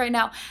saying this right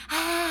now.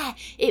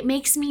 It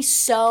makes me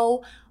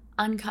so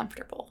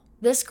uncomfortable.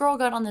 This girl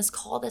got on this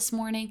call this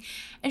morning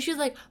and she was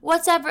like,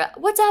 what's up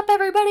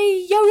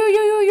everybody? Yo, yo,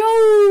 yo, yo,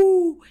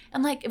 yo.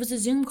 And like, it was a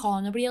Zoom call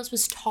and nobody else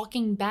was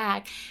talking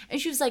back. And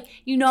she was like,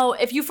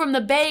 if you're from the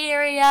Bay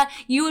Area,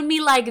 you and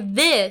me like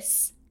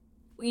this.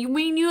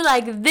 We knew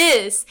like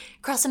this,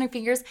 crossing her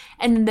fingers,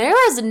 and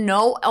there is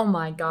oh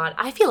my God,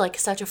 I feel like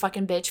such a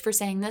fucking bitch for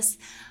saying this.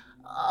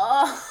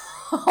 I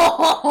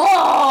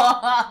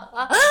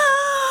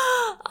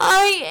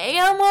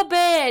am a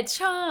bitch,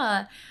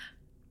 huh?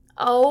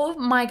 Oh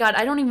my God,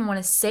 I don't even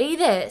want to say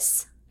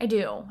this. I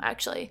do,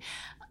 actually.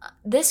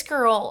 This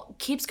girl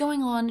keeps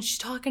going on, she's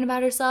talking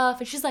about herself,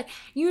 and she's like,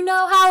 you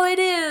know how it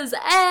is,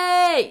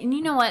 hey! And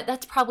you know what?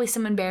 That's probably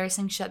some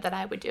embarrassing shit that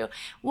I would do.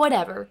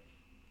 Whatever.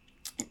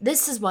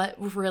 This is what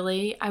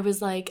really, I was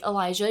like,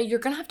 Elijah, you're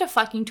going to have to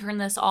fucking turn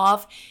this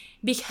off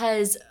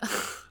because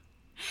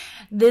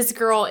this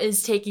girl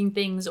is taking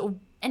things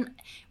and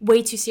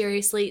way too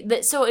seriously.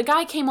 So a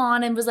guy came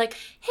on and was like,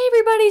 hey,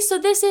 everybody, so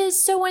this is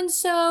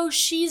so-and-so.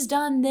 She's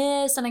done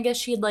this. And I guess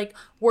she had like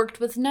worked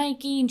with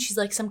Nike and she's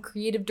like some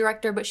creative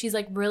director, but she's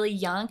like really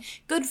young.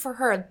 Good for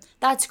her.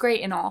 That's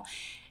great and all.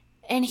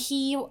 And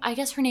I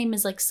guess her name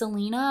is like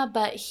Selena,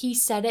 but he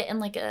said it in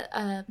like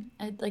a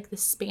like the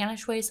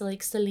Spanish way, so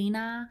like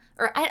Selena,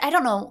 or I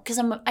don't know, because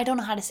I don't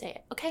know how to say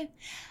it. Okay,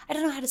 I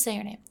don't know how to say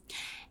her name.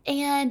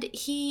 And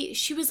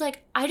she was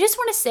like, I just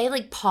want to say,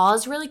 like,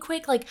 pause really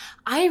quick. Like,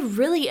 I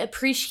really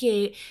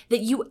appreciate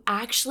that you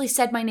actually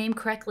said my name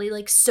correctly.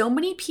 Like, so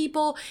many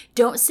people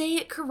don't say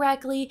it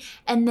correctly,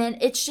 and then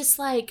it's just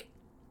like,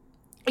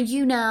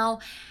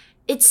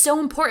 it's so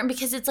important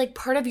because it's like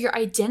part of your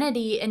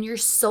identity and your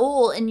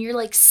soul and your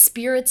like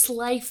spirit's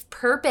life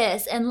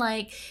purpose and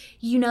like,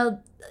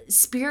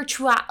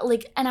 spiritual,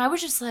 like, and I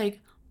was just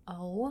like,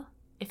 oh,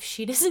 if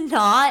she does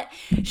not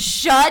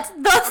shut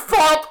the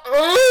fuck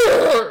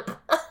up.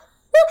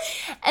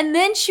 And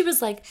then she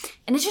was like,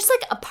 and it's just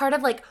like a part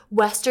of like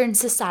Western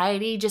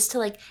society just to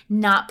like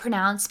not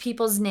pronounce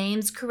people's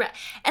names correct.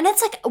 And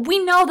it's like,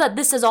 we know that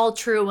this is all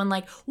true and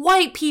like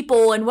white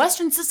people and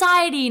Western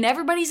society and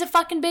everybody's a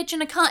fucking bitch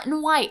and a cunt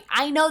and white.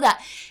 I know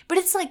that. But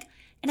it's like,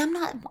 and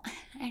I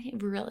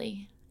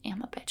really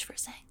am a bitch for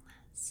saying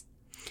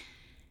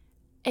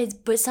this.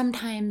 But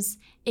sometimes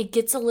it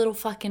gets a little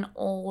fucking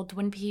old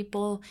when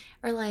people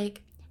are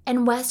like,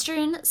 and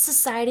Western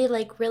society,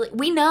 like, really,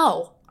 we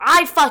know.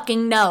 I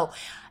fucking know.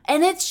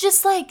 And it's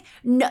just like,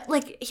 no,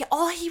 like,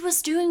 all he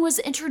was doing was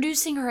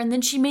introducing her, and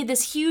then she made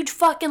this huge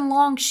fucking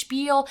long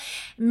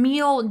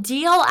meal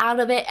deal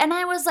out of it. And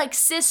I was like,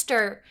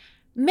 sister,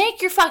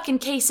 make your fucking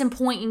case in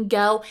point and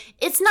go.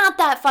 It's not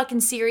that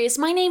fucking serious.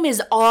 My name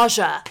is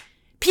Auja.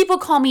 People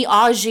call me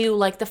Auju,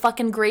 like the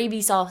fucking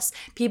gravy sauce.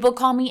 People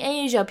call me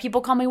Asia.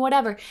 People call me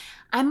whatever.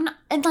 And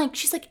like,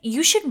 she's like,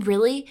 you should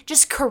really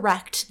just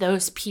correct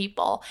those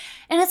people.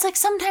 And it's like,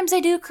 sometimes I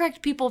do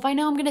correct people if I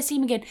know I'm going to see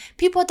them again.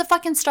 People at the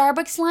fucking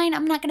Starbucks line,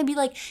 I'm not going to be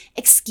like,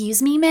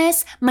 excuse me,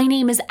 miss, my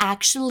name is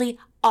actually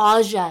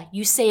Auja.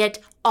 You say it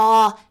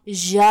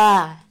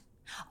Auja.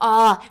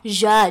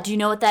 Auja. Do you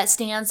know what that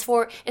stands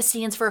for? It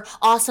stands for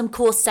awesome,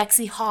 cool,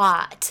 sexy,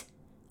 hot.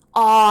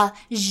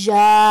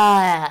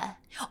 Auja.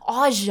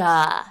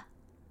 Auja.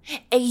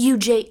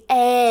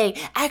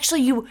 Auja.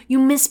 Actually, you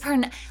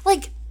mispronounce,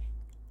 like,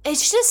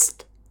 it's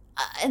just,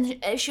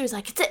 and she was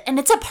like,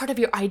 it's a part of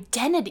your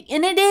identity.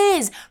 And it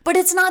is, but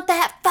it's not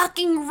that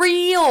fucking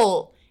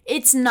real.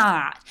 It's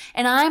not.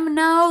 And I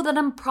know that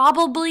I'm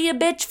probably a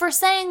bitch for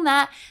saying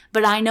that,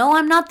 but I know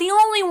I'm not the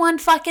only one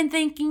fucking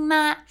thinking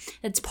that.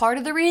 It's part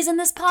of the reason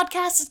this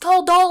podcast is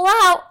called All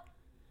Out.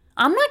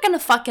 I'm not gonna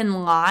fucking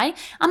lie.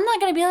 I'm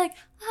not gonna be like,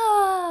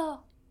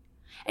 oh.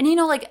 And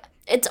like,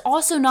 it's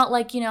also not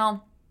like,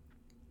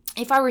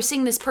 if I were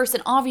seeing this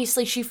person,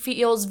 obviously she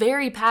feels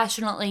very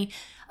passionately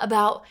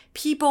about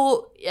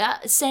people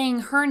saying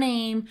her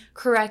name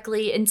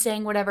correctly and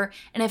saying whatever.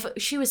 And if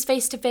she was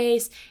face to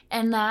face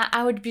and that,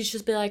 I would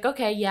just be like,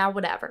 okay, yeah,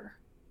 whatever.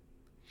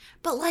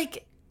 But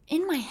like,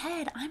 in my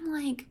head, I'm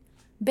like,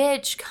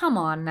 bitch, come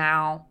on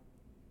now.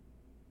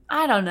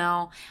 I don't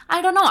know.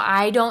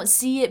 I don't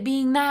see it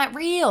being that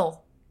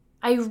real.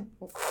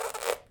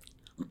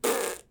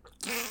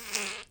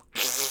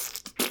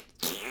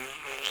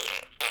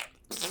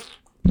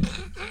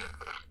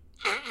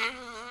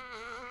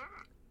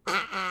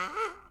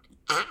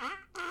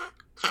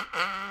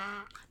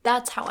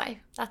 That's how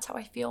I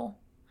feel.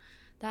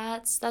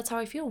 That's how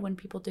I feel when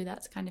people do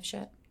that kind of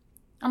shit.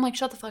 I'm like,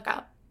 shut the fuck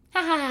up.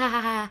 Ha ha ha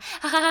ha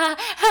ha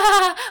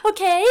ha.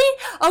 Okay.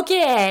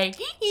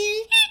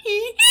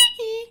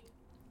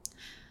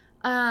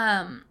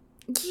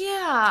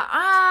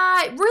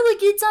 Yeah, it really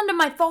gets under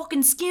my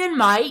fucking skin,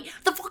 mate.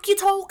 The fuck you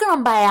talking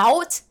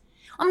about?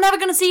 I'm never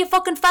gonna see your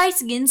fucking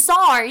face again.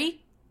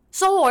 Sorry.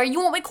 You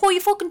want me to call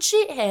you fucking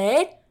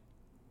shithead?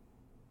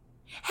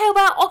 How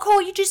about I'll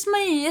call you just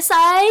miss,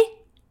 eh?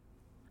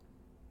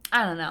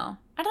 I don't know.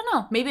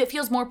 Maybe it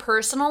feels more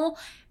personal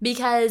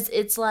because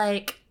it's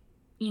like,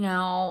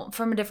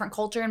 from a different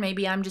culture, and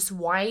maybe I'm just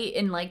white,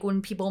 and like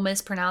when people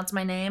mispronounce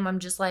my name, I'm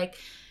just like,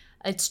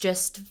 it's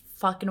just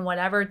fucking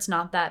whatever. It's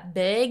not that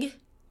big.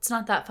 It's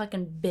not that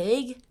fucking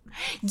big.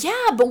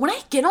 Yeah, but when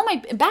I get on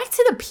back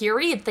to the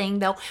period thing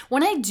though,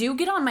 when I do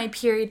get on my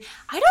period,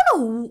 I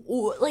don't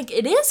know, like,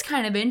 it is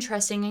kind of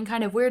interesting and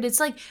kind of weird. It's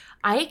like,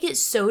 I get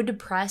so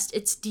depressed,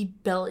 it's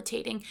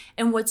debilitating.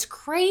 And what's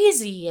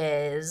crazy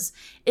is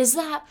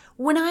that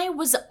when I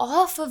was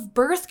off of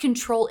birth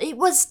control, it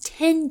was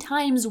 10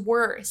 times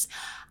worse.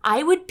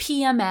 I would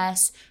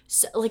PMS,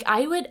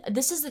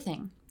 this is the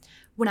thing.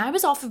 When I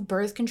was off of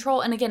birth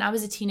control, and again, I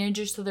was a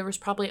teenager, so there was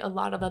probably a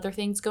lot of other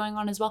things going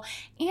on as well.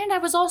 And I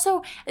was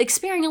also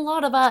experiencing a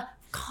lot of, I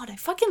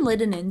fucking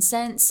lit an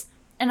incense.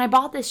 And I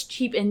bought this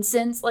cheap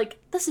incense. Like,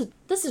 this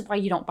is why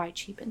you don't buy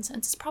cheap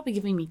incense. It's probably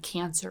giving me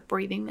cancer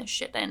breathing this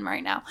shit in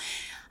right now.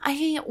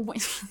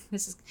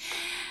 This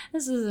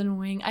is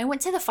annoying. I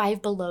went to the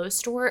Five Below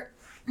store.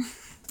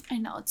 I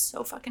know, it's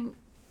so fucking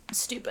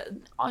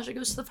stupid. Auja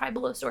goes to the Five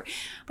Below store.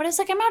 But it's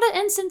like, I'm out of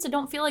incense. I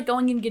don't feel like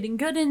going and getting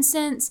good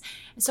incense.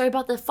 So I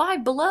bought the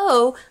Five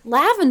Below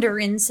lavender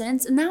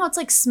incense. And now it's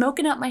like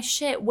smoking up my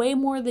shit way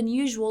more than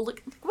usual.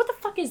 Look, what the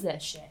fuck is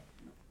this shit?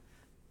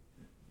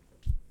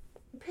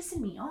 You're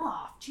pissing me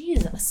off.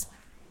 Jesus.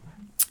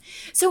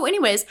 So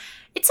anyways,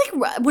 it's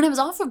like when I was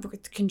off of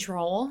birth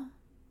control,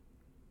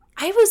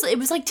 it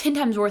was like 10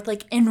 times worth,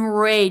 like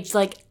enraged,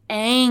 like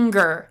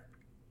anger.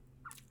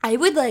 I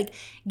would like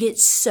get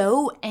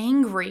so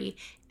angry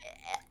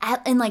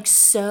and like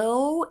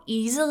so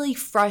easily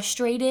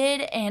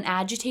frustrated and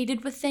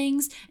agitated with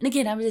things. And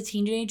again, I was a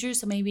teenager,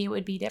 so maybe it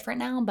would be different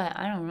now, but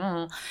I don't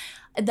know.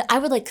 I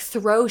would like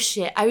throw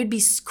shit. I would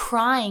be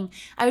crying.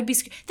 The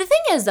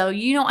thing is though,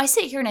 you know, I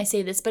sit here and I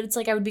say this, but it's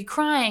like I would be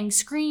crying,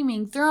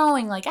 screaming,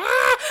 throwing, like,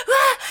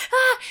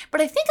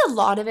 But I think a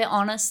lot of it,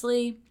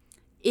 honestly,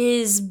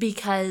 is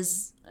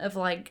because of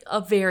like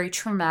a very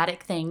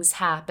traumatic things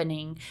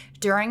happening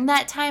during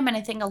that time. And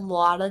I think a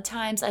lot of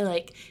times I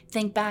like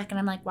think back and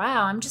I'm like,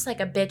 wow, I'm just like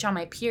a bitch on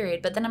my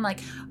period. But then I'm like,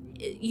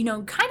 you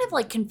know, kind of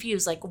like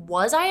confused. Like,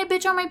 was I a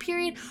bitch on my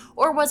period,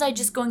 or was I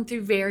just going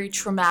through very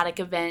traumatic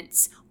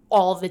events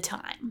all the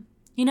time?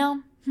 You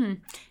know?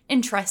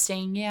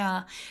 Interesting.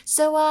 Yeah.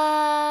 So,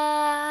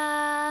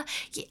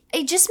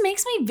 it just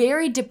makes me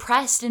very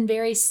depressed and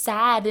very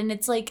sad. And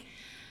it's like,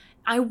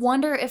 I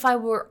wonder if I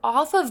were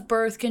off of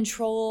birth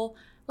control,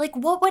 like,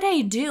 what would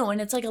I do? And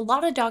it's like a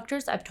lot of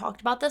doctors, I've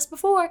talked about this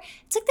before,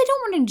 it's like they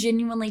don't want to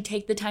genuinely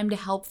take the time to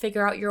help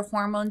figure out your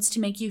hormones to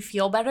make you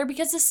feel better,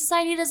 because the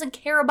society doesn't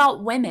care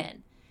about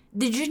women.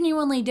 They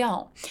genuinely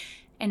don't.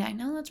 And I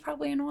know that's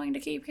probably annoying to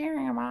keep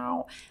hearing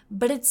about,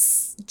 but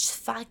it's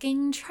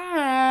fucking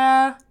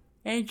true.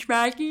 It's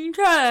fucking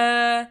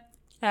true.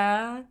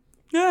 I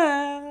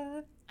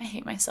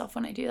hate myself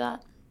when I do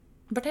that,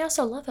 but I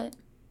also love it.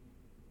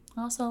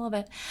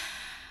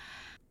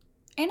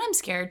 And I'm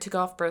scared to go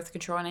off birth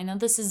control. And I know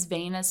this is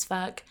vain as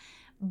fuck,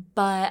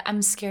 but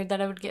I'm scared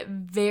that I would get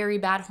very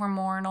bad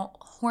hormonal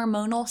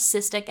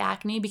cystic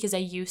acne, because I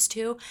used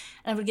to.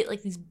 And I would get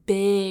like these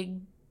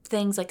big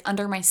things like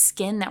under my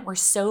skin that were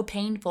so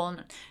painful.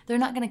 And they're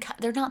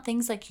not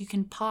things like you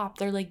can pop.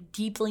 They're like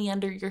deeply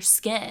under your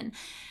skin.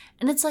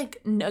 And it's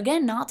like,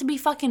 again, not to be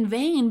fucking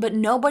vain, but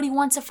nobody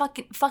wants a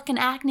fucking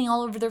acne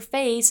all over their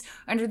face,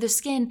 under their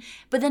skin.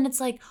 But then it's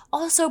like,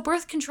 also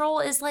birth control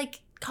is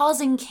like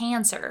causing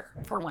cancer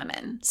for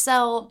women.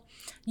 So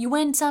you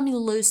win some, you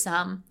lose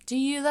some. Do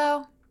you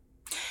though?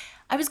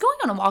 I was going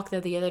on a walk though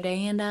the other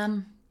day, and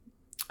I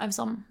was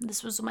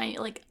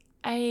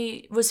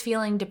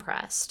feeling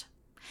depressed.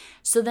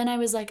 So then I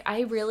was like,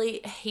 I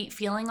really hate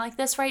feeling like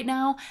this right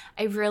now.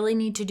 I really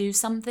need to do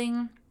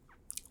something.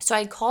 So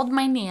I called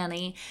my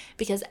nanny,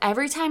 because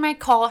every time I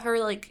call her,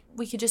 like,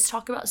 we could just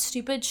talk about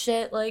stupid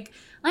shit, like,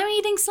 I'm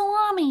eating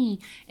salami,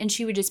 and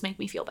she would just make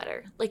me feel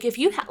better. Like, if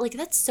you I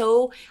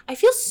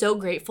feel so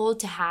grateful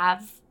to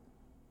have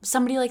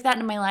somebody like that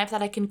in my life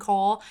that I can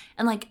call,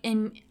 and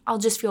I'll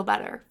just feel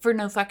better for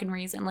no fucking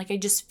reason. Like, I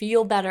just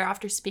feel better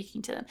after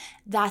speaking to them.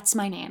 That's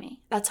my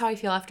nanny. That's how I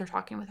feel after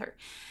talking with her.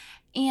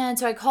 And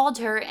so I called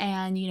her,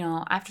 and, you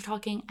know, after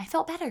talking, I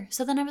felt better.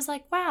 So then I was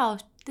like, wow,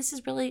 this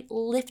is really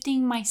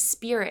lifting my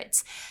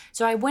spirits.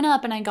 So I went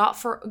up and I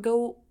got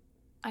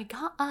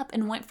up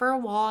and went for a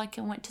walk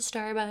and went to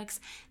Starbucks.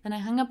 Then I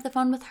hung up the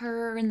phone with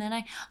her, and then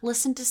I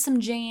listened to some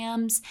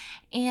jams.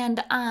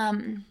 And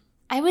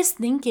I was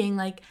thinking,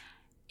 like,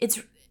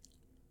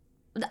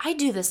 I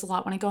do this a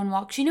lot when I go on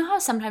walks. You know how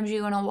sometimes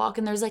you go on a walk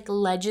and there's like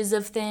ledges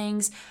of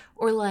things,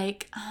 or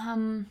like,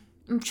 I'm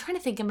trying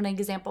to think of an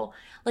example.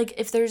 Like,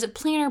 if there's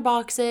planter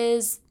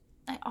boxes,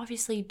 I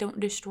obviously don't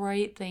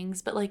destroy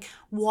things, but like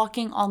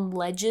walking on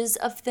ledges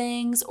of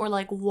things, or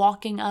like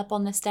walking up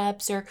on the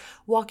steps, or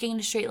walking in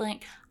a straight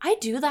line. I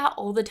do that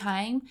all the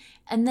time.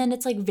 And then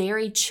it's like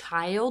very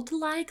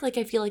childlike. Like,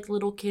 I feel like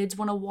little kids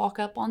want to walk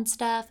up on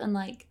stuff, and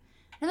like,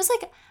 it was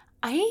like,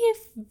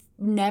 I've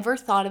never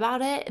thought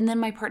about it. And then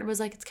my partner was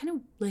like, it's kind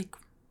of like,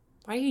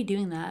 why are you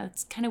doing that?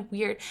 It's kind of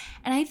weird.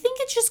 And I think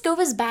it just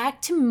goes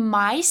back to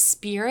my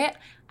spirit.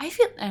 I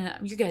feel,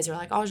 and you guys are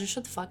like, oh, just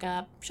shut the fuck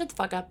up. Shut the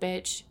fuck up,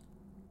 bitch.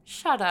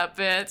 Shut up,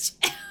 bitch.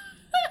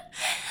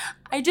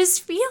 I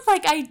just feel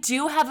like I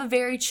do have a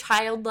very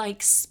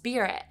childlike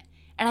spirit.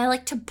 And I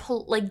like to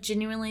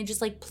genuinely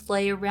just like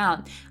play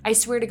around. I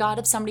swear to God,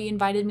 if somebody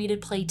invited me to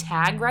play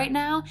tag right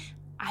now,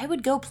 I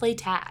would go play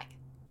tag.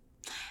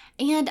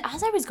 And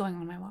as I was going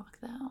on my walk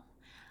though,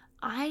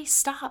 I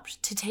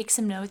stopped to take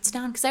some notes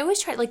down, because I always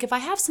try, like, if I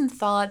have some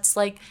thoughts,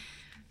 like,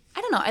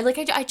 I don't know,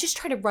 I just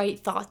try to write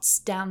thoughts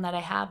down that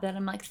I have that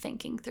I'm like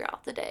thinking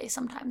throughout the day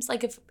sometimes,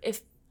 like if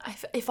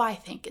I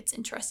think it's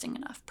interesting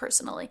enough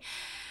personally.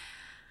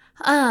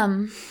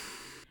 And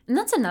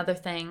that's another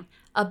thing.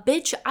 A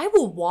bitch, I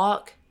will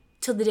walk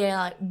till the day I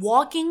like.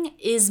 Walking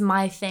is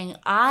my thing.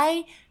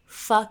 I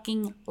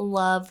fucking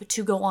love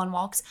to go on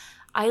walks.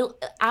 I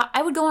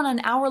would go on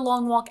an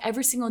hour-long walk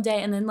every single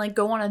day, and then like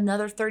go on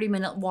another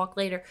 30-minute walk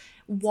later.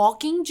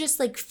 Walking just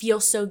like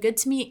feels so good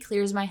to me. It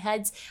clears my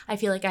head. I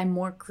feel like I'm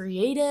more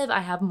creative. I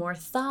have more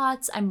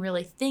thoughts. I'm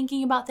really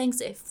thinking about things.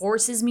 It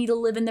forces me to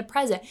live in the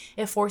present.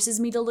 It forces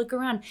me to look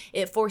around.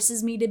 It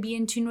forces me to be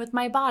in tune with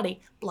my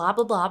body. Blah,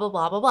 blah, blah, blah,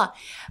 blah, blah, blah.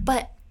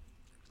 But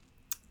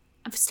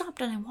I've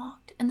stopped and I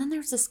walked, and then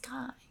there's this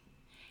guy.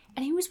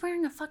 And he was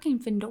wearing a fucking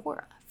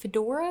fedora.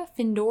 Fedora?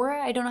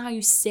 I don't know how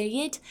you say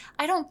it.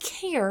 I don't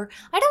care.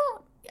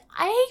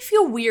 I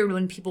feel weird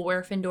when people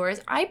wear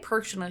fedoras. I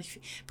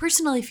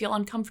personally feel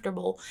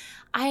uncomfortable.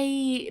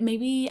 I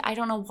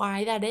don't know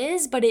why that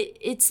is, but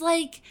it's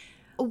like,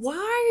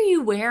 why are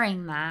you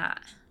wearing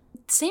that?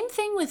 Same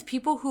thing with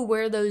people who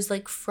wear those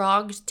like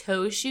frog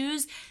toe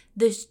shoes.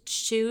 The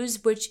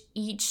shoes which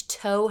each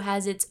toe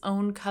has its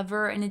own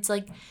cover, and it's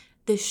like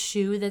the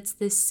shoe that's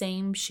the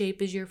same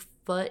shape as your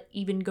foot,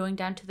 even going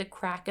down to the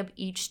crack of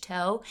each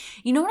toe.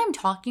 You know what I'm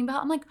talking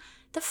about? I'm like,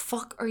 the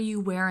fuck are you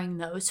wearing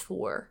those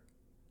for?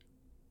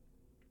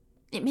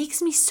 It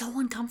makes me so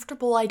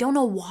uncomfortable. I don't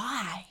know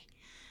why.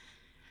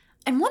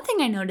 And one thing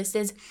I noticed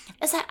is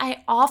that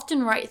I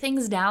often write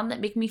things down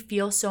that make me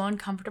feel so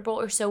uncomfortable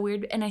or so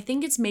weird. And I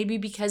think it's maybe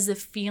because the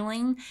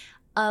feeling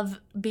of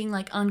being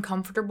like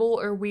uncomfortable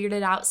or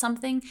weirded out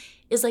something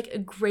is like a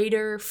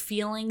greater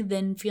feeling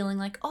than feeling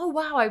like, oh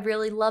wow, I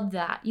really love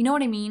that. You know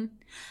what I mean?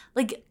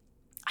 Like,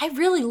 I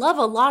really love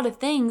a lot of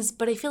things,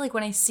 but I feel like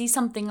when I see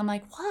something, I'm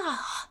like, wow,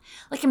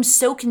 like I'm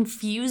so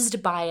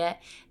confused by it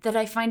that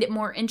I find it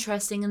more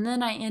interesting. And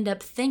then I end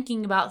up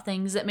thinking about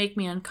things that make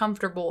me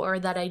uncomfortable or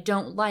that I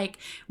don't like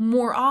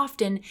more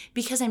often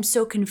because I'm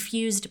so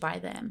confused by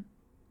them.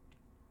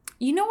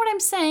 You know what I'm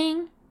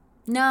saying?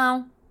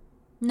 No.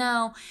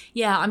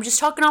 Yeah, I'm just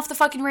talking off the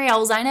fucking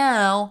rails. I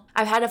know.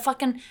 I've had a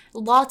fucking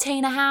latte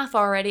and a half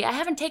already. I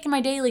haven't taken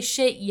my daily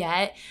shit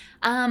yet.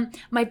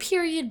 My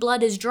period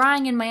blood is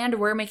drying in my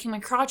underwear, making my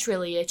crotch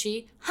really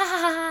itchy. Ha ha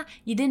ha ha.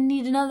 You didn't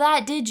need to know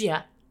that, did you?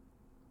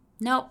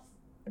 Nope.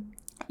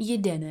 You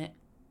didn't.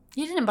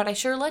 But I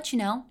sure let you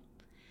know.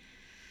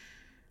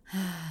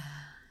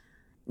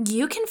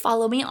 You can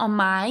follow me on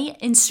my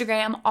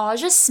Instagram,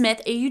 Auja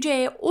Smith,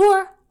 AUJ,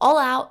 or All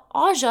Out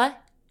Auja.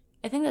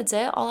 I think that's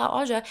it, All Out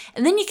Auja.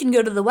 And then you can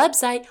go to the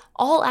website,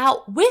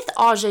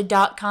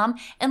 alloutwithauja.com,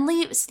 and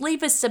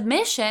leave a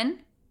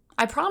submission.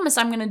 I promise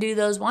I'm going to do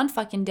those one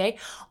fucking day.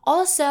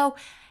 Also,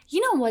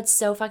 you know what's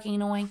so fucking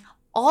annoying?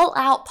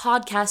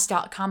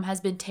 Alloutpodcast.com has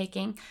been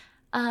taken.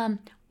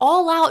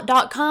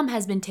 Allout.com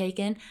has been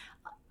taken.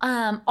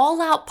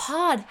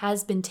 Alloutpod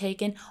has been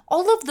taken.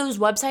 All of those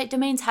website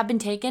domains have been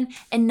taken,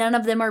 and none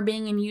of them are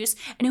being in use.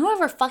 And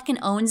whoever fucking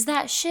owns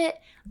that shit,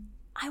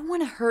 I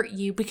want to hurt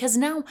you, because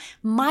now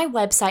my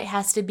website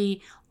has to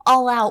be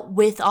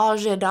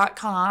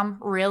alloutwithauja.com.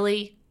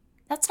 Really?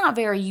 That's not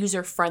very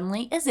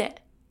user-friendly, is it?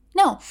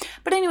 No.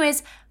 But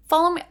anyways,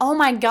 follow me. Oh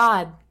my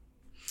God.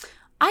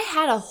 I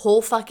had a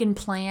whole fucking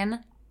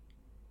plan.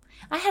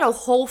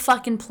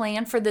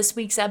 For this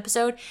week's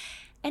episode,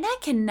 and I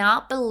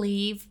cannot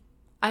believe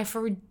I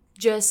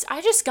just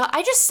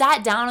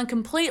sat down and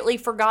completely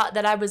forgot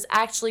that I was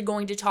actually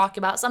going to talk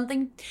about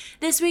something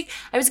this week.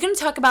 I was going to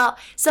talk about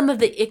some of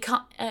the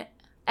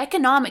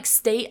economic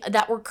state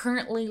that we're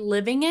currently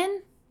living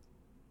in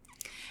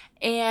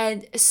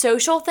and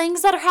social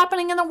things that are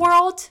happening in the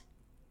world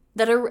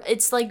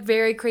it's like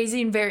very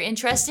crazy and very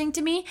interesting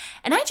to me.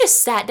 And I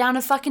just sat down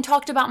and fucking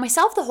talked about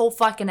myself the whole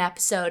fucking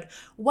episode.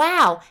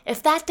 Wow,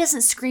 if that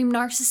doesn't scream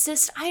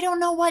narcissist, I don't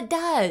know what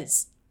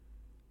does.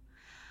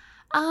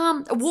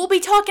 We'll be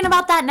talking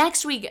about that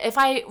next week if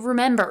I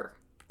remember.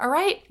 All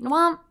right?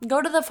 Well,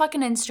 go to the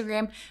fucking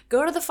Instagram.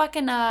 Go to the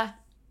fucking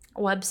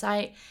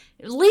website.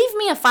 Leave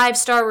me a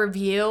 5-star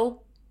review.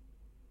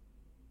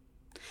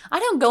 I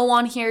don't go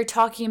on here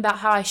talking about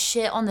how I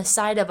shit on the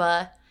side of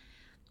a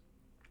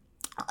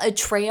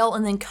trail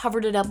and then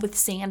covered it up with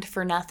sand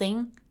for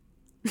nothing.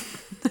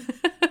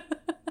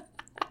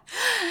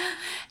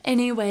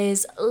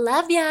 Anyways,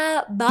 love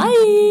ya.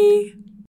 Bye.